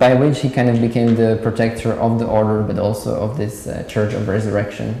 by which he kind of became the protector of the order, but also of this Church of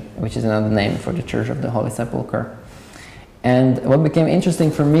Resurrection, which is another name for the Church of the Holy Sepulchre. And what became interesting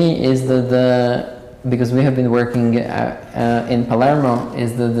for me is that because we have been working in Palermo,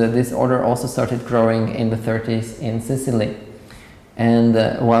 is that this order also started growing in the 30s in Sicily. And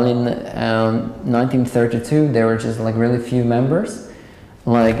while in 1932 there were just really few members,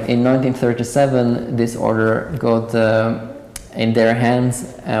 in 1937 this order got in their hands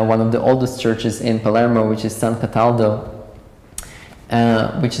one of the oldest churches in Palermo, which is San Cataldo,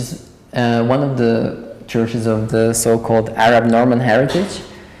 which is one of the churches of the so-called Arab Norman heritage,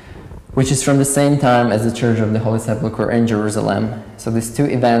 which is from the same time as the Church of the Holy Sepulchre in Jerusalem. So these two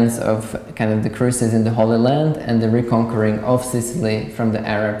events of kind of the Crusades in the Holy Land and the reconquering of Sicily from the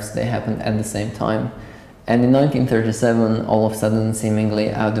Arabs, they happened at the same time. And in 1937, all of a sudden,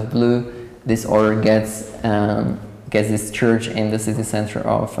 seemingly out of blue, this order gets this church in the city center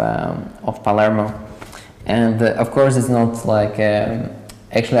of Palermo. And of course, it's not like,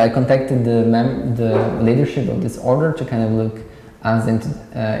 actually I contacted the leadership of this order to kind of look into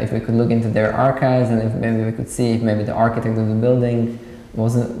if we could look into their archives, and if maybe we could see if maybe the architect of the building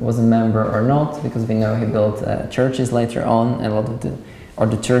was a member or not, because we know he built churches later on, and a lot of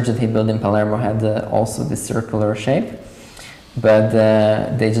the church that he built in Palermo had also this circular shape. But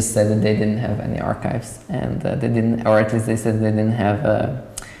they just said that they didn't have any archives, and they didn't, or at least they said they didn't have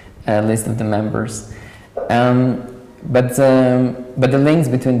a list of the members. But the links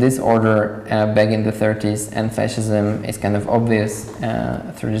between this order back in the 30s and fascism is kind of obvious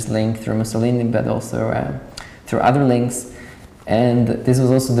through this link through Mussolini, but also through other links. And this was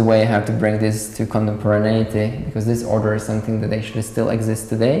also the way how to bring this to contemporaneity, because this order is something that actually still exists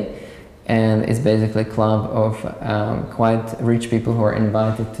today, and it's basically a club of quite rich people who are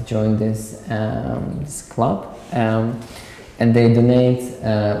invited to join this club, and they donate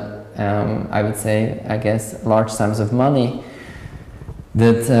I would say, I guess, large sums of money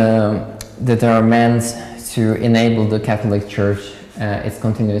that are meant to enable the Catholic Church its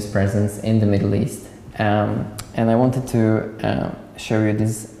continuous presence in the Middle East. And I wanted to show you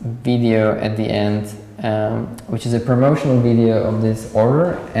this video at the end, which is a promotional video of this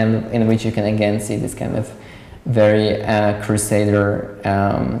order, and in which you can again see this kind of very Crusader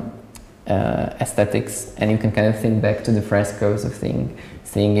aesthetics, and you can kind of think back to the frescoes of seeing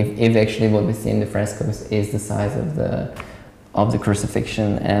if actually what we see in the frescoes is the size of the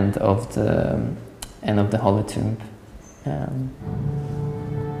crucifixion and of the Holy Tomb.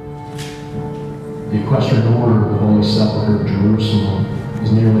 The equestrian order of the Holy Sepulchre of Jerusalem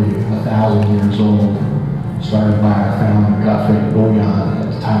is nearly 1,000 years old, started by our founder Cathedral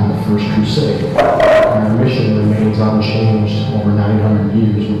at the time of the First Crusade. And our mission remains unchanged over 900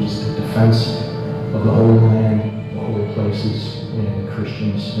 years, which is the defense of the Holy Land, the holy places, and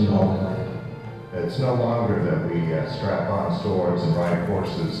Christians in the Holy Land. It's no longer that we strap on swords and ride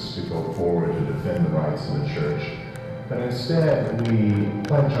horses to go forward to defend the rights of the Church, but instead we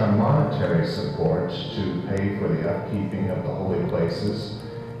pledge our monetary support to pay for the upkeeping of the holy places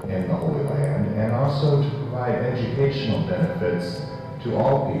in the Holy Land, and also to provide educational benefits to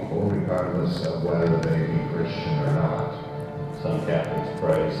all people, regardless of whether they be Christian or not. Some Catholics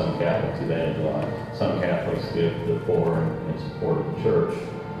pray, some Catholics evangelize, some Catholics give the poor in support of the Church.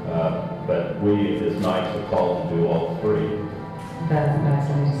 But we, as knights, are called to do all three. The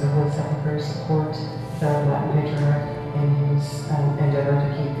Maximus of the Holy Sepulchre support the Latin Patriarch in his endeavor to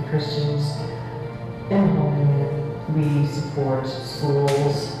keep the Christians in the Holy Land. We support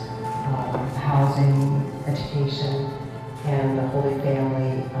schools, housing, education, and the Holy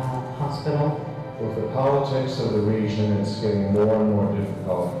Family Hospital. With the politics of the region, it's getting more and more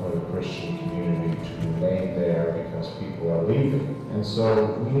difficult for the Christian community to remain there because people are leaving. And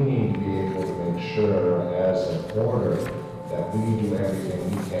so we need to be able to make sure, as an order, that we do everything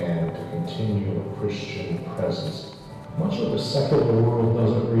we can to continue a Christian presence. Much of the secular world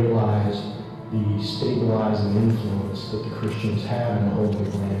doesn't realize the stabilizing influence that the Christians have in the Holy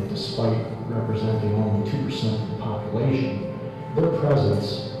Land, despite representing only 2% of the population. Their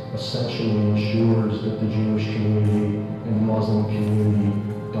presence essentially ensures that the Jewish community and the Muslim community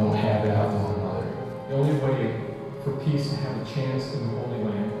don't have it out one another. The only way for peace to have a chance in the Holy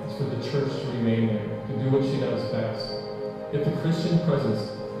Land is for the Church to remain there, to do what she does best. If the Christian presence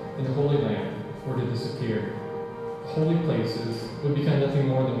in the Holy Land were to disappear, holy places would become nothing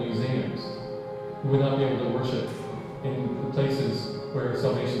more than museums. We would not be able to worship in the places where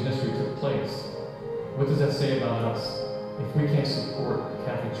salvation history took place. What does that say about us? If we can't support the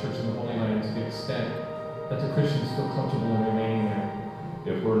Catholic Church in the Holy Land to the extent that the Christians feel comfortable in remaining there.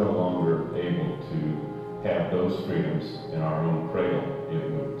 If we're no longer able to have those freedoms in our own cradle,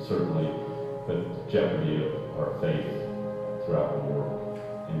 it would certainly put jeopardy of our faith throughout the world.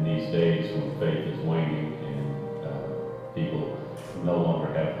 In these days when faith is waning and people no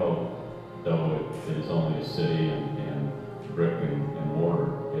longer have hope, though it is only a city and brick and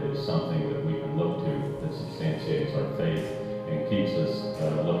mortar, it is something that we can look to that substantiates our faith and keeps us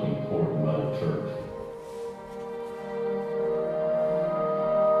looking toward the Mother Church.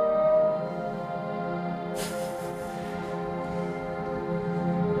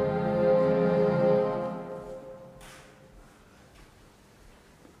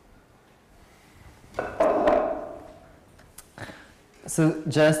 So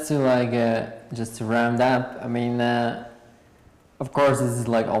just to round up, I mean, of course this is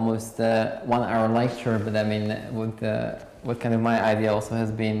like almost a 1 hour lecture, but I mean, what kind of my idea also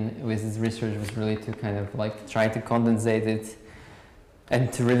has been with this research was really to kind of like try to condensate it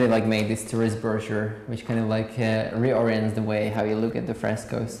and to really like make this tourist brochure, which kind of like reorients the way how you look at the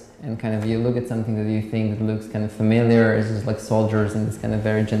frescoes, and kind of you look at something that you think that looks kind of familiar, it's just like soldiers in this kind of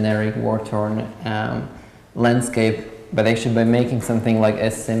very generic war-torn landscape, but actually by making something like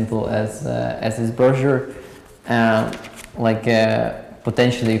as simple as this brochure,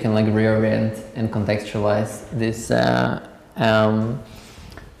 potentially you can like reorient and contextualize these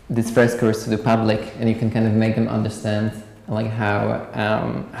frescoes to the public, and you can kind of make them understand like how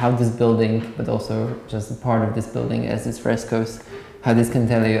this building, but also just a part of this building as these frescoes, how this can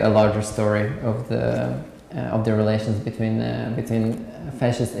tell you a larger story of the relations between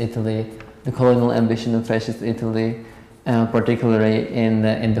fascist Italy, the colonial ambition of fascist Italy, particularly in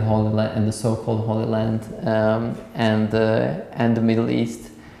the Holy Land, in the so-called Holy Land, and the Middle East,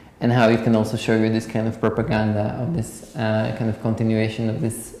 and how it can also show you this kind of propaganda of this kind of continuation of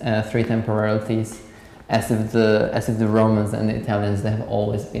these three temporalities, as if the Romans and the Italians, they have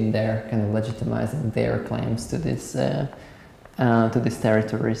always been there, kind of legitimizing their claims to these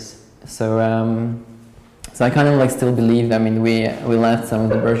territories. So I kind of like still believe, I mean, we left some of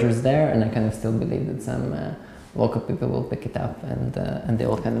the brochures there, and I kind of still believe that some local people will pick it up, and they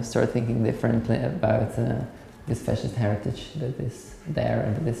will kind of start thinking differently about this fascist heritage that is there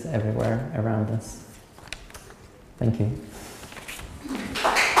and that is everywhere around us. Thank you.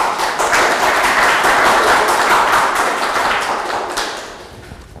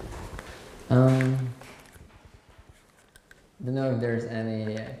 Don't know if there's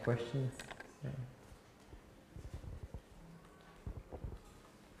any questions.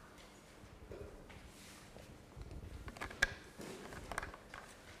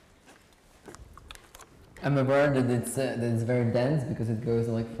 I'm aware that it's very dense because it goes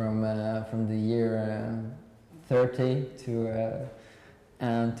like from the year 30 to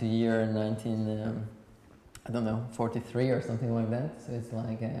year 19 I don't know, 43 or something like that. So it's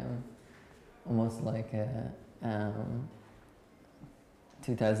like almost like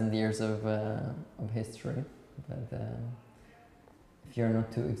 2,000 years of history. But if you're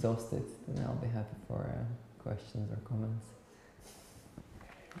not too exhausted, then I'll be happy for questions or comments.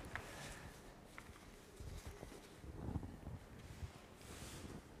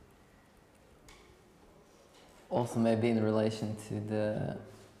 Also, maybe in relation to the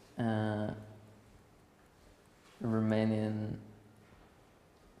Romanian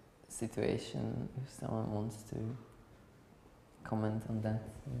situation, if someone wants to comment on that,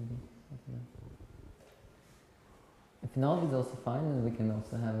 maybe. If not, it's also fine, and we can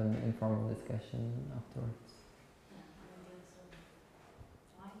also have an informal discussion afterwards.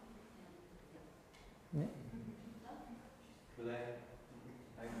 Yeah. But I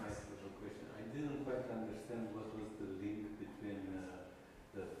might have a question. I didn't quite understand what was the link between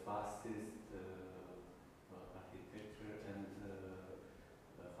the fascist architecture and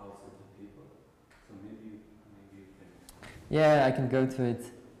the House of the People. So maybe you can. Yeah, I can go to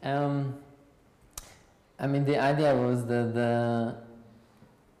it. I mean, the idea was that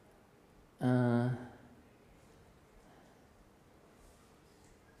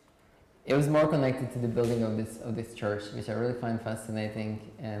it was more connected to the building of this church, which I really find fascinating.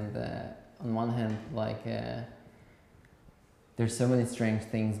 And on one hand, like there's so many strange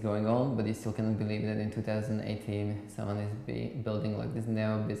things going on, but you still cannot believe that in 2018 someone is building like this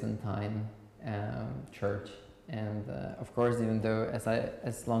neo-Byzantine church. And of course, even though as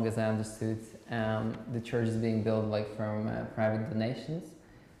long as I understood, the church is being built like from private donations,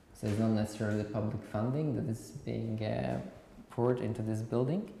 so it's not necessarily public funding that is being poured into this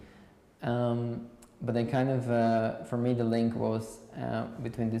building. But then kind of, for me, the link was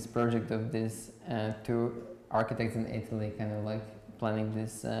between this project of these two architects in Italy, kind of like planning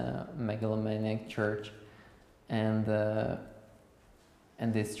this megalomaniac church, and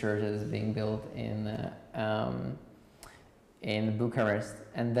this church that is being built in Bucharest.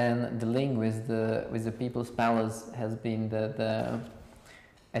 And then the link with the People's Palace has been that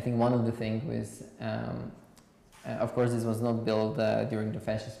I think one of the things was. Of course, this was not built during the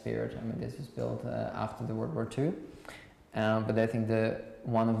fascist period. I mean, this was built after the World War II. But I think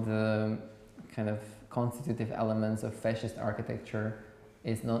one of the kind of constitutive elements of fascist architecture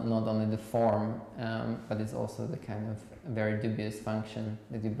is not only the form, but it's also the kind of very dubious function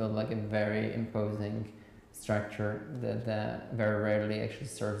that you build like a very imposing structure that very rarely actually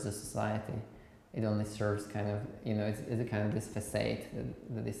serves the society. It only serves kind of, it's a kind of this facade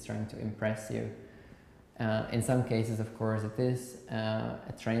that is trying to impress you. In some cases, of course, it is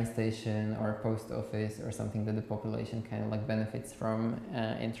a train station or a post office or something that the population kind of like benefits from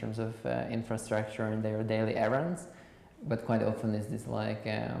in terms of infrastructure and their daily errands. But quite often is this like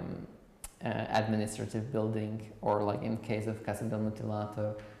administrative building, or like in case of Casa del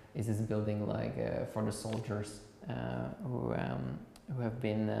Mutilato, is this building like for the soldiers who have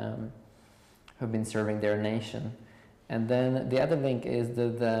been serving their nation. And then the other link is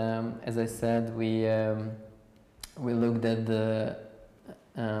that, as I said, we looked at the,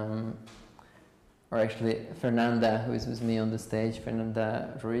 or actually Fernanda, who is with me on the stage,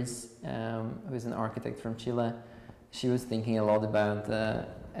 Fernanda Ruiz, who is an architect from Chile. She was thinking a lot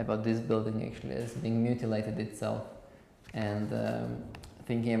about this building actually as being mutilated itself, and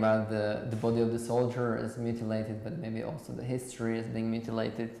thinking about the body of the soldier as mutilated, but maybe also the history as being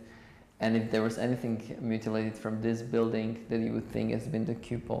mutilated. And if there was anything mutilated from this building, that you would think has been the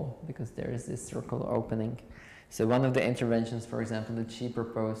cupola, because there is this circular opening. So one of the interventions, for example, that she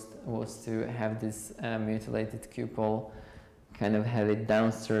proposed was to have this mutilated cupola, kind of have it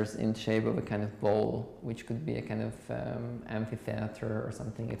downstairs in shape of a kind of bowl, which could be a kind of amphitheater or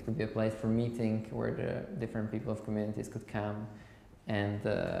something. It could be a place for meeting where the different people of communities could come and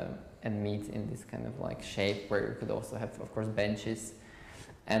meet in this kind of like shape, where you could also have, of course, benches.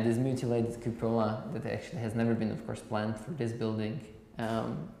 And this mutilated cupola that actually has never been, of course, planned for this building,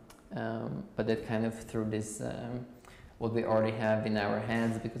 but that kind of through this, what we already have in our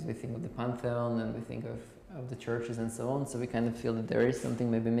heads, because we think of the Pantheon and we think of the churches and so on, so we kind of feel that there is something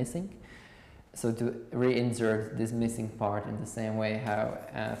maybe missing. So to reinsert this missing part in the same way how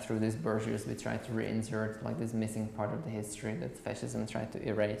through these brochures we try to reinsert like this missing part of the history that fascism tried to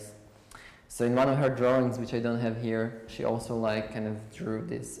erase. So in one of her drawings, which I don't have here, she also like kind of drew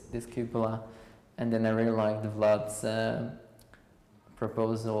this cupola, and then I really like the Vlad's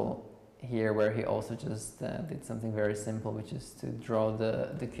proposal here, where he also just did something very simple, which is to draw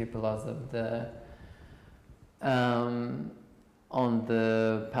the cupolas of the on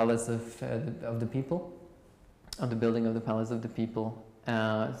the palace of the people, on the building of the palace of the people,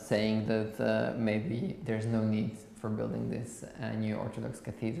 saying that maybe there's no need for building this new Orthodox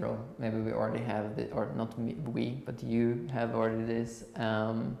cathedral. Maybe we already have it, or not we, but you have already this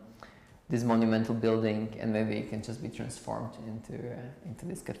monumental building, and maybe it can just be transformed into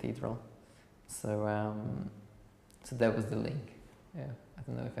this cathedral. So so that was the link. Yeah, I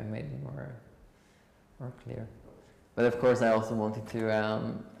don't know if I made it more clear. But of course, I also wanted to,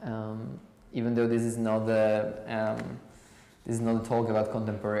 even though this is not a talk about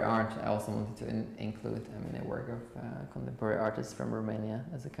contemporary art, I also wanted to include, a work of contemporary artists from Romania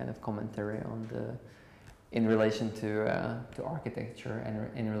as a kind of commentary on in relation to architecture and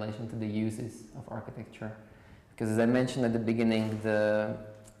in relation to the uses of architecture. Because as I mentioned at the beginning, the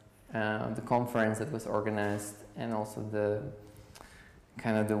conference that was organized, and also the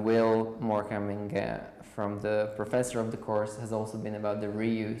kind of the will more coming from the professor of the course, has also been about the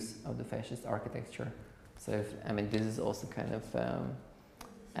reuse of the fascist architecture. So this is also kind of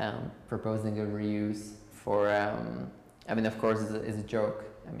proposing a reuse for, of course it's a joke,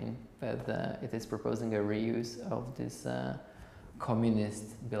 but it is proposing a reuse of this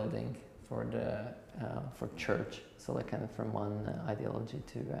communist building for church, so like kind of from one ideology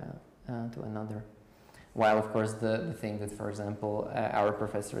to another. While of course the thing that, for example, our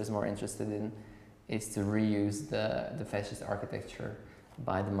professor is more interested in is to reuse the fascist architecture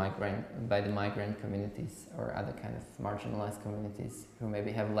by the migrant communities or other kind of marginalized communities who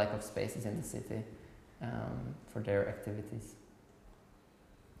maybe have lack of spaces in the city for their activities.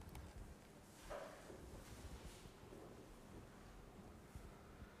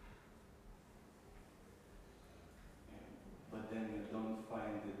 But then you don't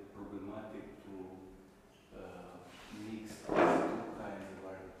find it problematic to mix these two kinds of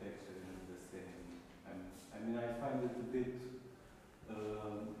architecture in the same. I find it a bit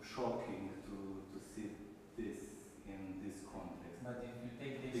shocking to see this in this context. But if you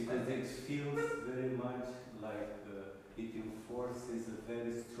take this, because it feels very much like it enforces a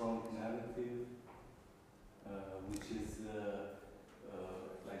very strong narrative, which is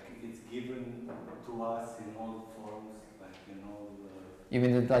like it's given to us in all forms, like You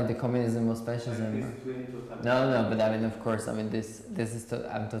mean that like the communism was fascism? Like no, but of course, this is.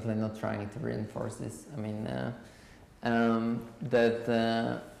 I'm totally not trying to reinforce this.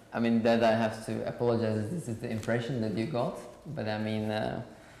 That I have to apologize. This is the impression that you got, but I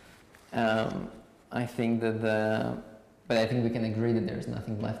think that but I think we can agree that there is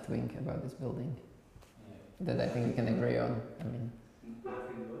nothing left wing about this building. That I think we can agree on.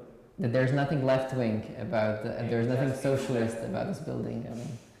 That there's nothing left wing about. There's nothing socialist about this building. I don't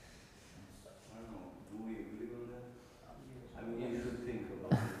know. Do we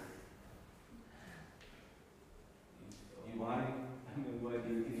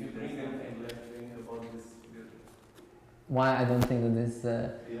why I don't think that this.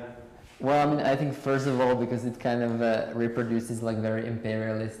 Yeah. Well, I mean, I think first of all because it kind of reproduces like very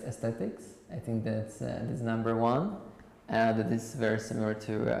imperialist aesthetics. I think that's number one. That is very similar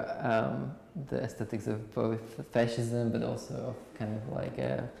to the aesthetics of both fascism, but also of kind of like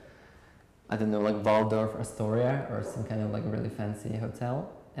I don't know, like Waldorf Astoria or some kind of like really fancy hotel.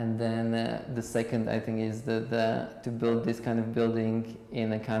 And then the second, I think, is that to build this kind of building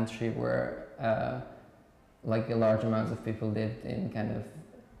in a country where like a large amounts of people lived in kind of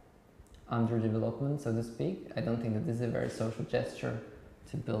underdevelopment, so to speak. I don't think that this is a very social gesture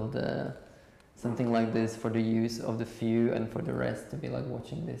to build something like this for the use of the few and for the rest to be like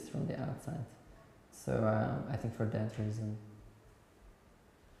watching this from the outside. So I think for that reason.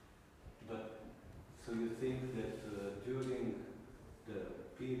 But so you think that during the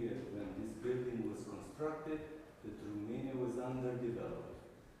period when this building was constructed, that Romania was underdeveloped?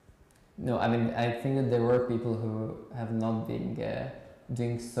 No, I mean, I think that there were people who have not been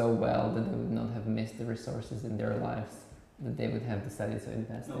doing so well that they would not have missed the resources in their lives that they would have decided to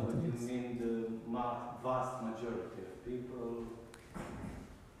invest into No, but you this. mean the vast majority of people?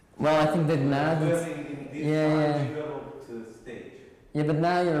 Well, I think that now that's, dwelling in this undeveloped stage. Yeah, but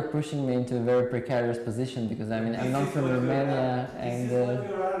now you're pushing me into a very precarious position because I mean I'm not from Romania and. This is what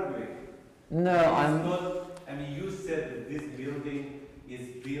you're arguing. No, I'm not. I mean, you said that this building is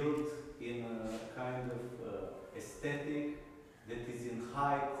built in a kind of aesthetic that is in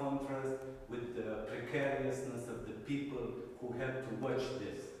high contrast with the precariousness of the people who have to watch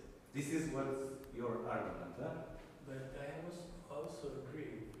this. This is what's your argument, huh? But I must also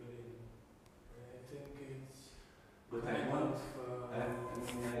agree with him. I think it's. But I want.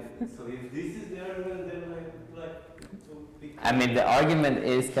 So if this is the argument, then I mean, the argument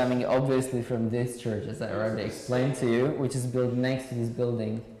is coming obviously from this church, as I already explained to you, which is built next to this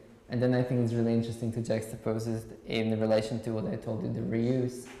building. And then I think it's really interesting to juxtapose it in relation to what I told you, the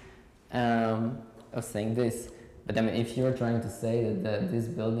reuse of saying this. But I mean, if you're trying to say that this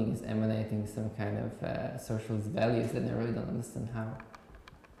building is emanating some kind of socialist values, then I really don't understand how.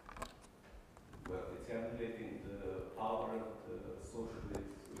 Well, it's emulating the power of the socialist,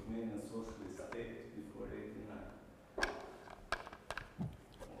 Romanian socialist state before 89.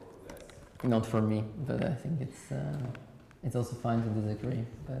 More or less. Not for me, but I think it's also fine to disagree.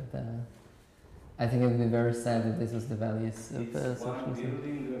 But I think it would be very sad that this was the values of it's one socialism.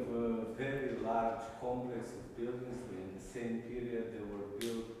 building of a very large complex of buildings. In the same period, there were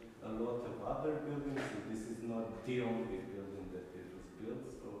built a lot of other buildings. So this is not the only building that it was built.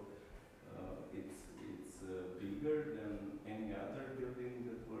 So it's bigger than any other building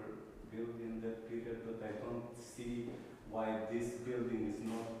that were built in that period. But I don't see why this building is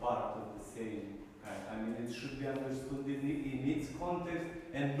not part of the same kind. I mean, it should be understood in its context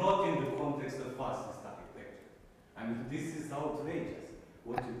and not in the context of fascist architecture. I mean, this is outrageous,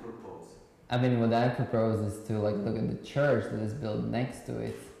 what you propose. I mean, what I propose is to like look at the church that is built next to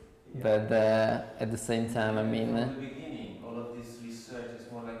it. Yeah. But at the same time, I mean... From the beginning, all of this research is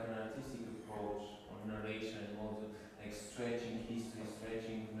more like an artistic approach on narration, more like stretching history,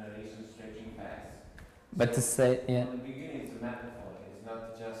 stretching narration, stretching past. But to say, yeah. From the beginning, it's a metaphor. It's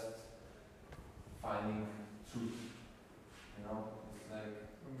not just finding truth. You know, it's like.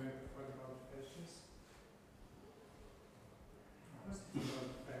 What about fascists? What's about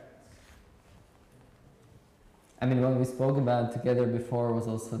facts? I mean, what we spoke about together before was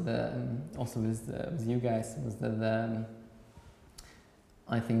also also with you guys was that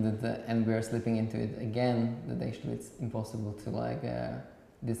I think that and we are slipping into it again, that actually it's impossible to like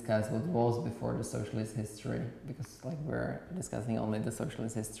discuss what was before the socialist history, because like we're discussing only the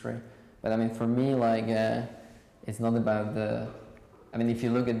socialist history. But I mean, for me, like it's not about the. I mean, if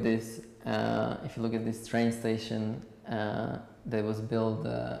you look at this train station that was built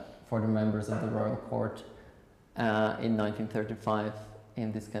for the members of the royal court in 1935,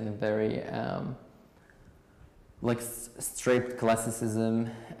 in this kind of very like strict classicism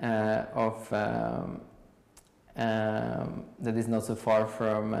that is not so far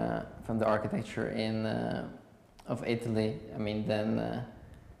from the architecture of Italy. I mean, then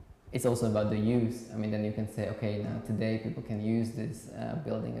it's also about the use. I mean, then you can say, okay, now today people can use this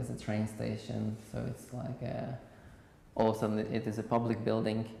building as a train station, so it's like all of a sudden it is a public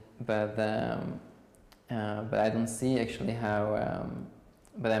building, but I don't see actually how.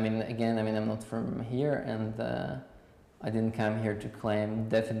 But I mean, again, I mean, I'm not from here, and I didn't come here to claim.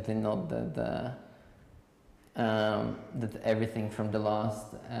 Definitely not that that everything from the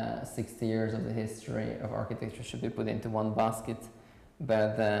last 60 years of the history of architecture should be put into one basket.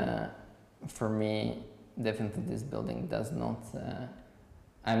 But for me, definitely this building does not.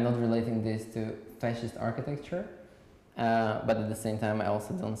 I'm not relating this to fascist architecture, But at the same time, I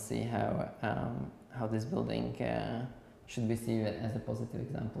also don't see how this building should be seen as a positive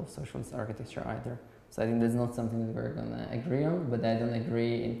example of socialist architecture either. So I think that's not something that we're gonna agree on, but I don't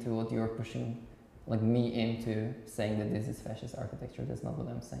agree into what you're pushing, like me, into saying that this is fascist architecture. That's not what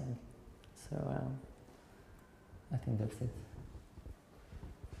I'm saying. So I think that's it.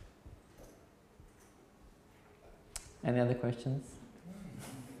 Any other questions?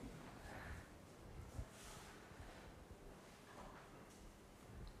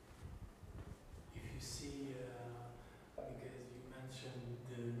 If you see, because you mentioned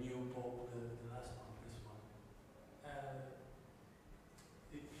the new Pope, the last one, this one,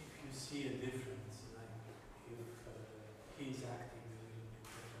 if you see a difference, like if he's acting a little bit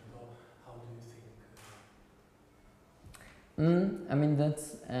different, or how do you think? I mean,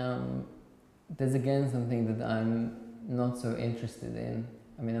 that's again something that I'm not so interested in.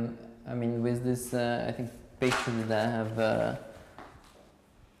 I mean, with this, I think picture that I have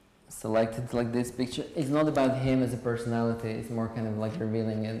selected, like this picture, it's not about him as a personality. It's more kind of like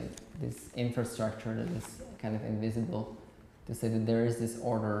revealing this infrastructure that is kind of invisible, to say that there is this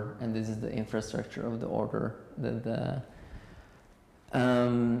order, and this is the infrastructure of the order.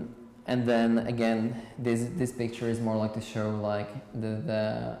 And then again, this picture is more like to show like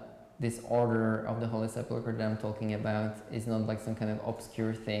this order of the Holy Sepulchre that I'm talking about is not like some kind of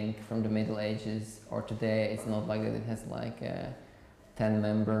obscure thing from the Middle Ages or today. It's not like that it has like 10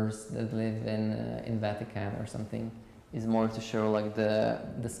 members that live in Vatican or something. It's more to show like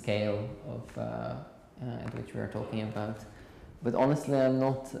the scale of at which we are talking about. But honestly, I'm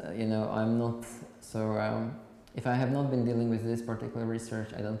not, I'm not so. If I have not been dealing with this particular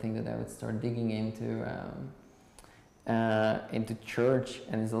research, I don't think that I would start digging into church,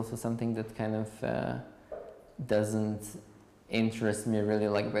 and it's also something that kind of doesn't interest me really.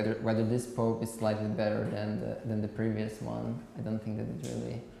 Like whether this pope is slightly better than the previous one. I don't think that it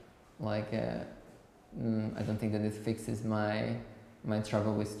really like. I don't think that it fixes my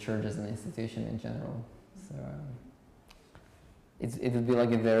trouble with church as an institution in general. So. It would be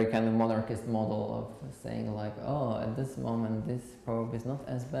like a very kind of monarchist model of saying like, oh, at this moment this pope is not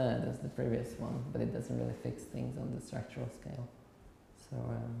as bad as the previous one, but it doesn't really fix things on the structural scale. So,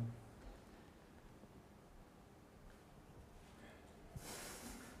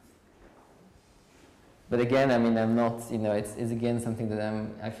 but again, I mean, I'm not, it's again something that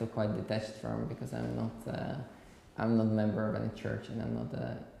I feel quite detached from, because I'm not a member of any church, and I'm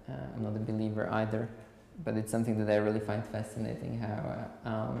not a believer either. But it's something that I really find fascinating,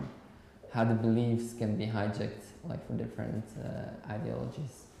 how the beliefs can be hijacked, like for different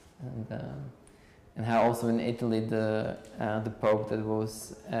ideologies, and how also in Italy the Pope that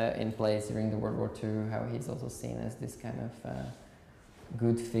was in place during the World War II, how he's also seen as this kind of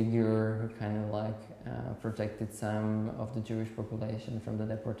good figure who kind of like protected some of the Jewish population from the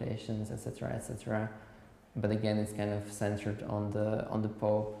deportations, etc., etc. But again, it's kind of centered on the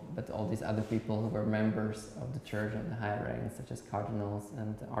Pope, but all these other people who were members of the church and the higher ranks, such as cardinals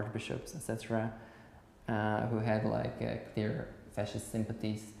and archbishops, etc., who had like clear fascist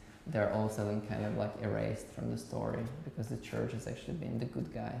sympathies, they're also then kind of like erased from the story, because the church has actually been the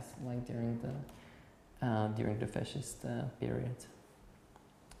good guys, like during the fascist period.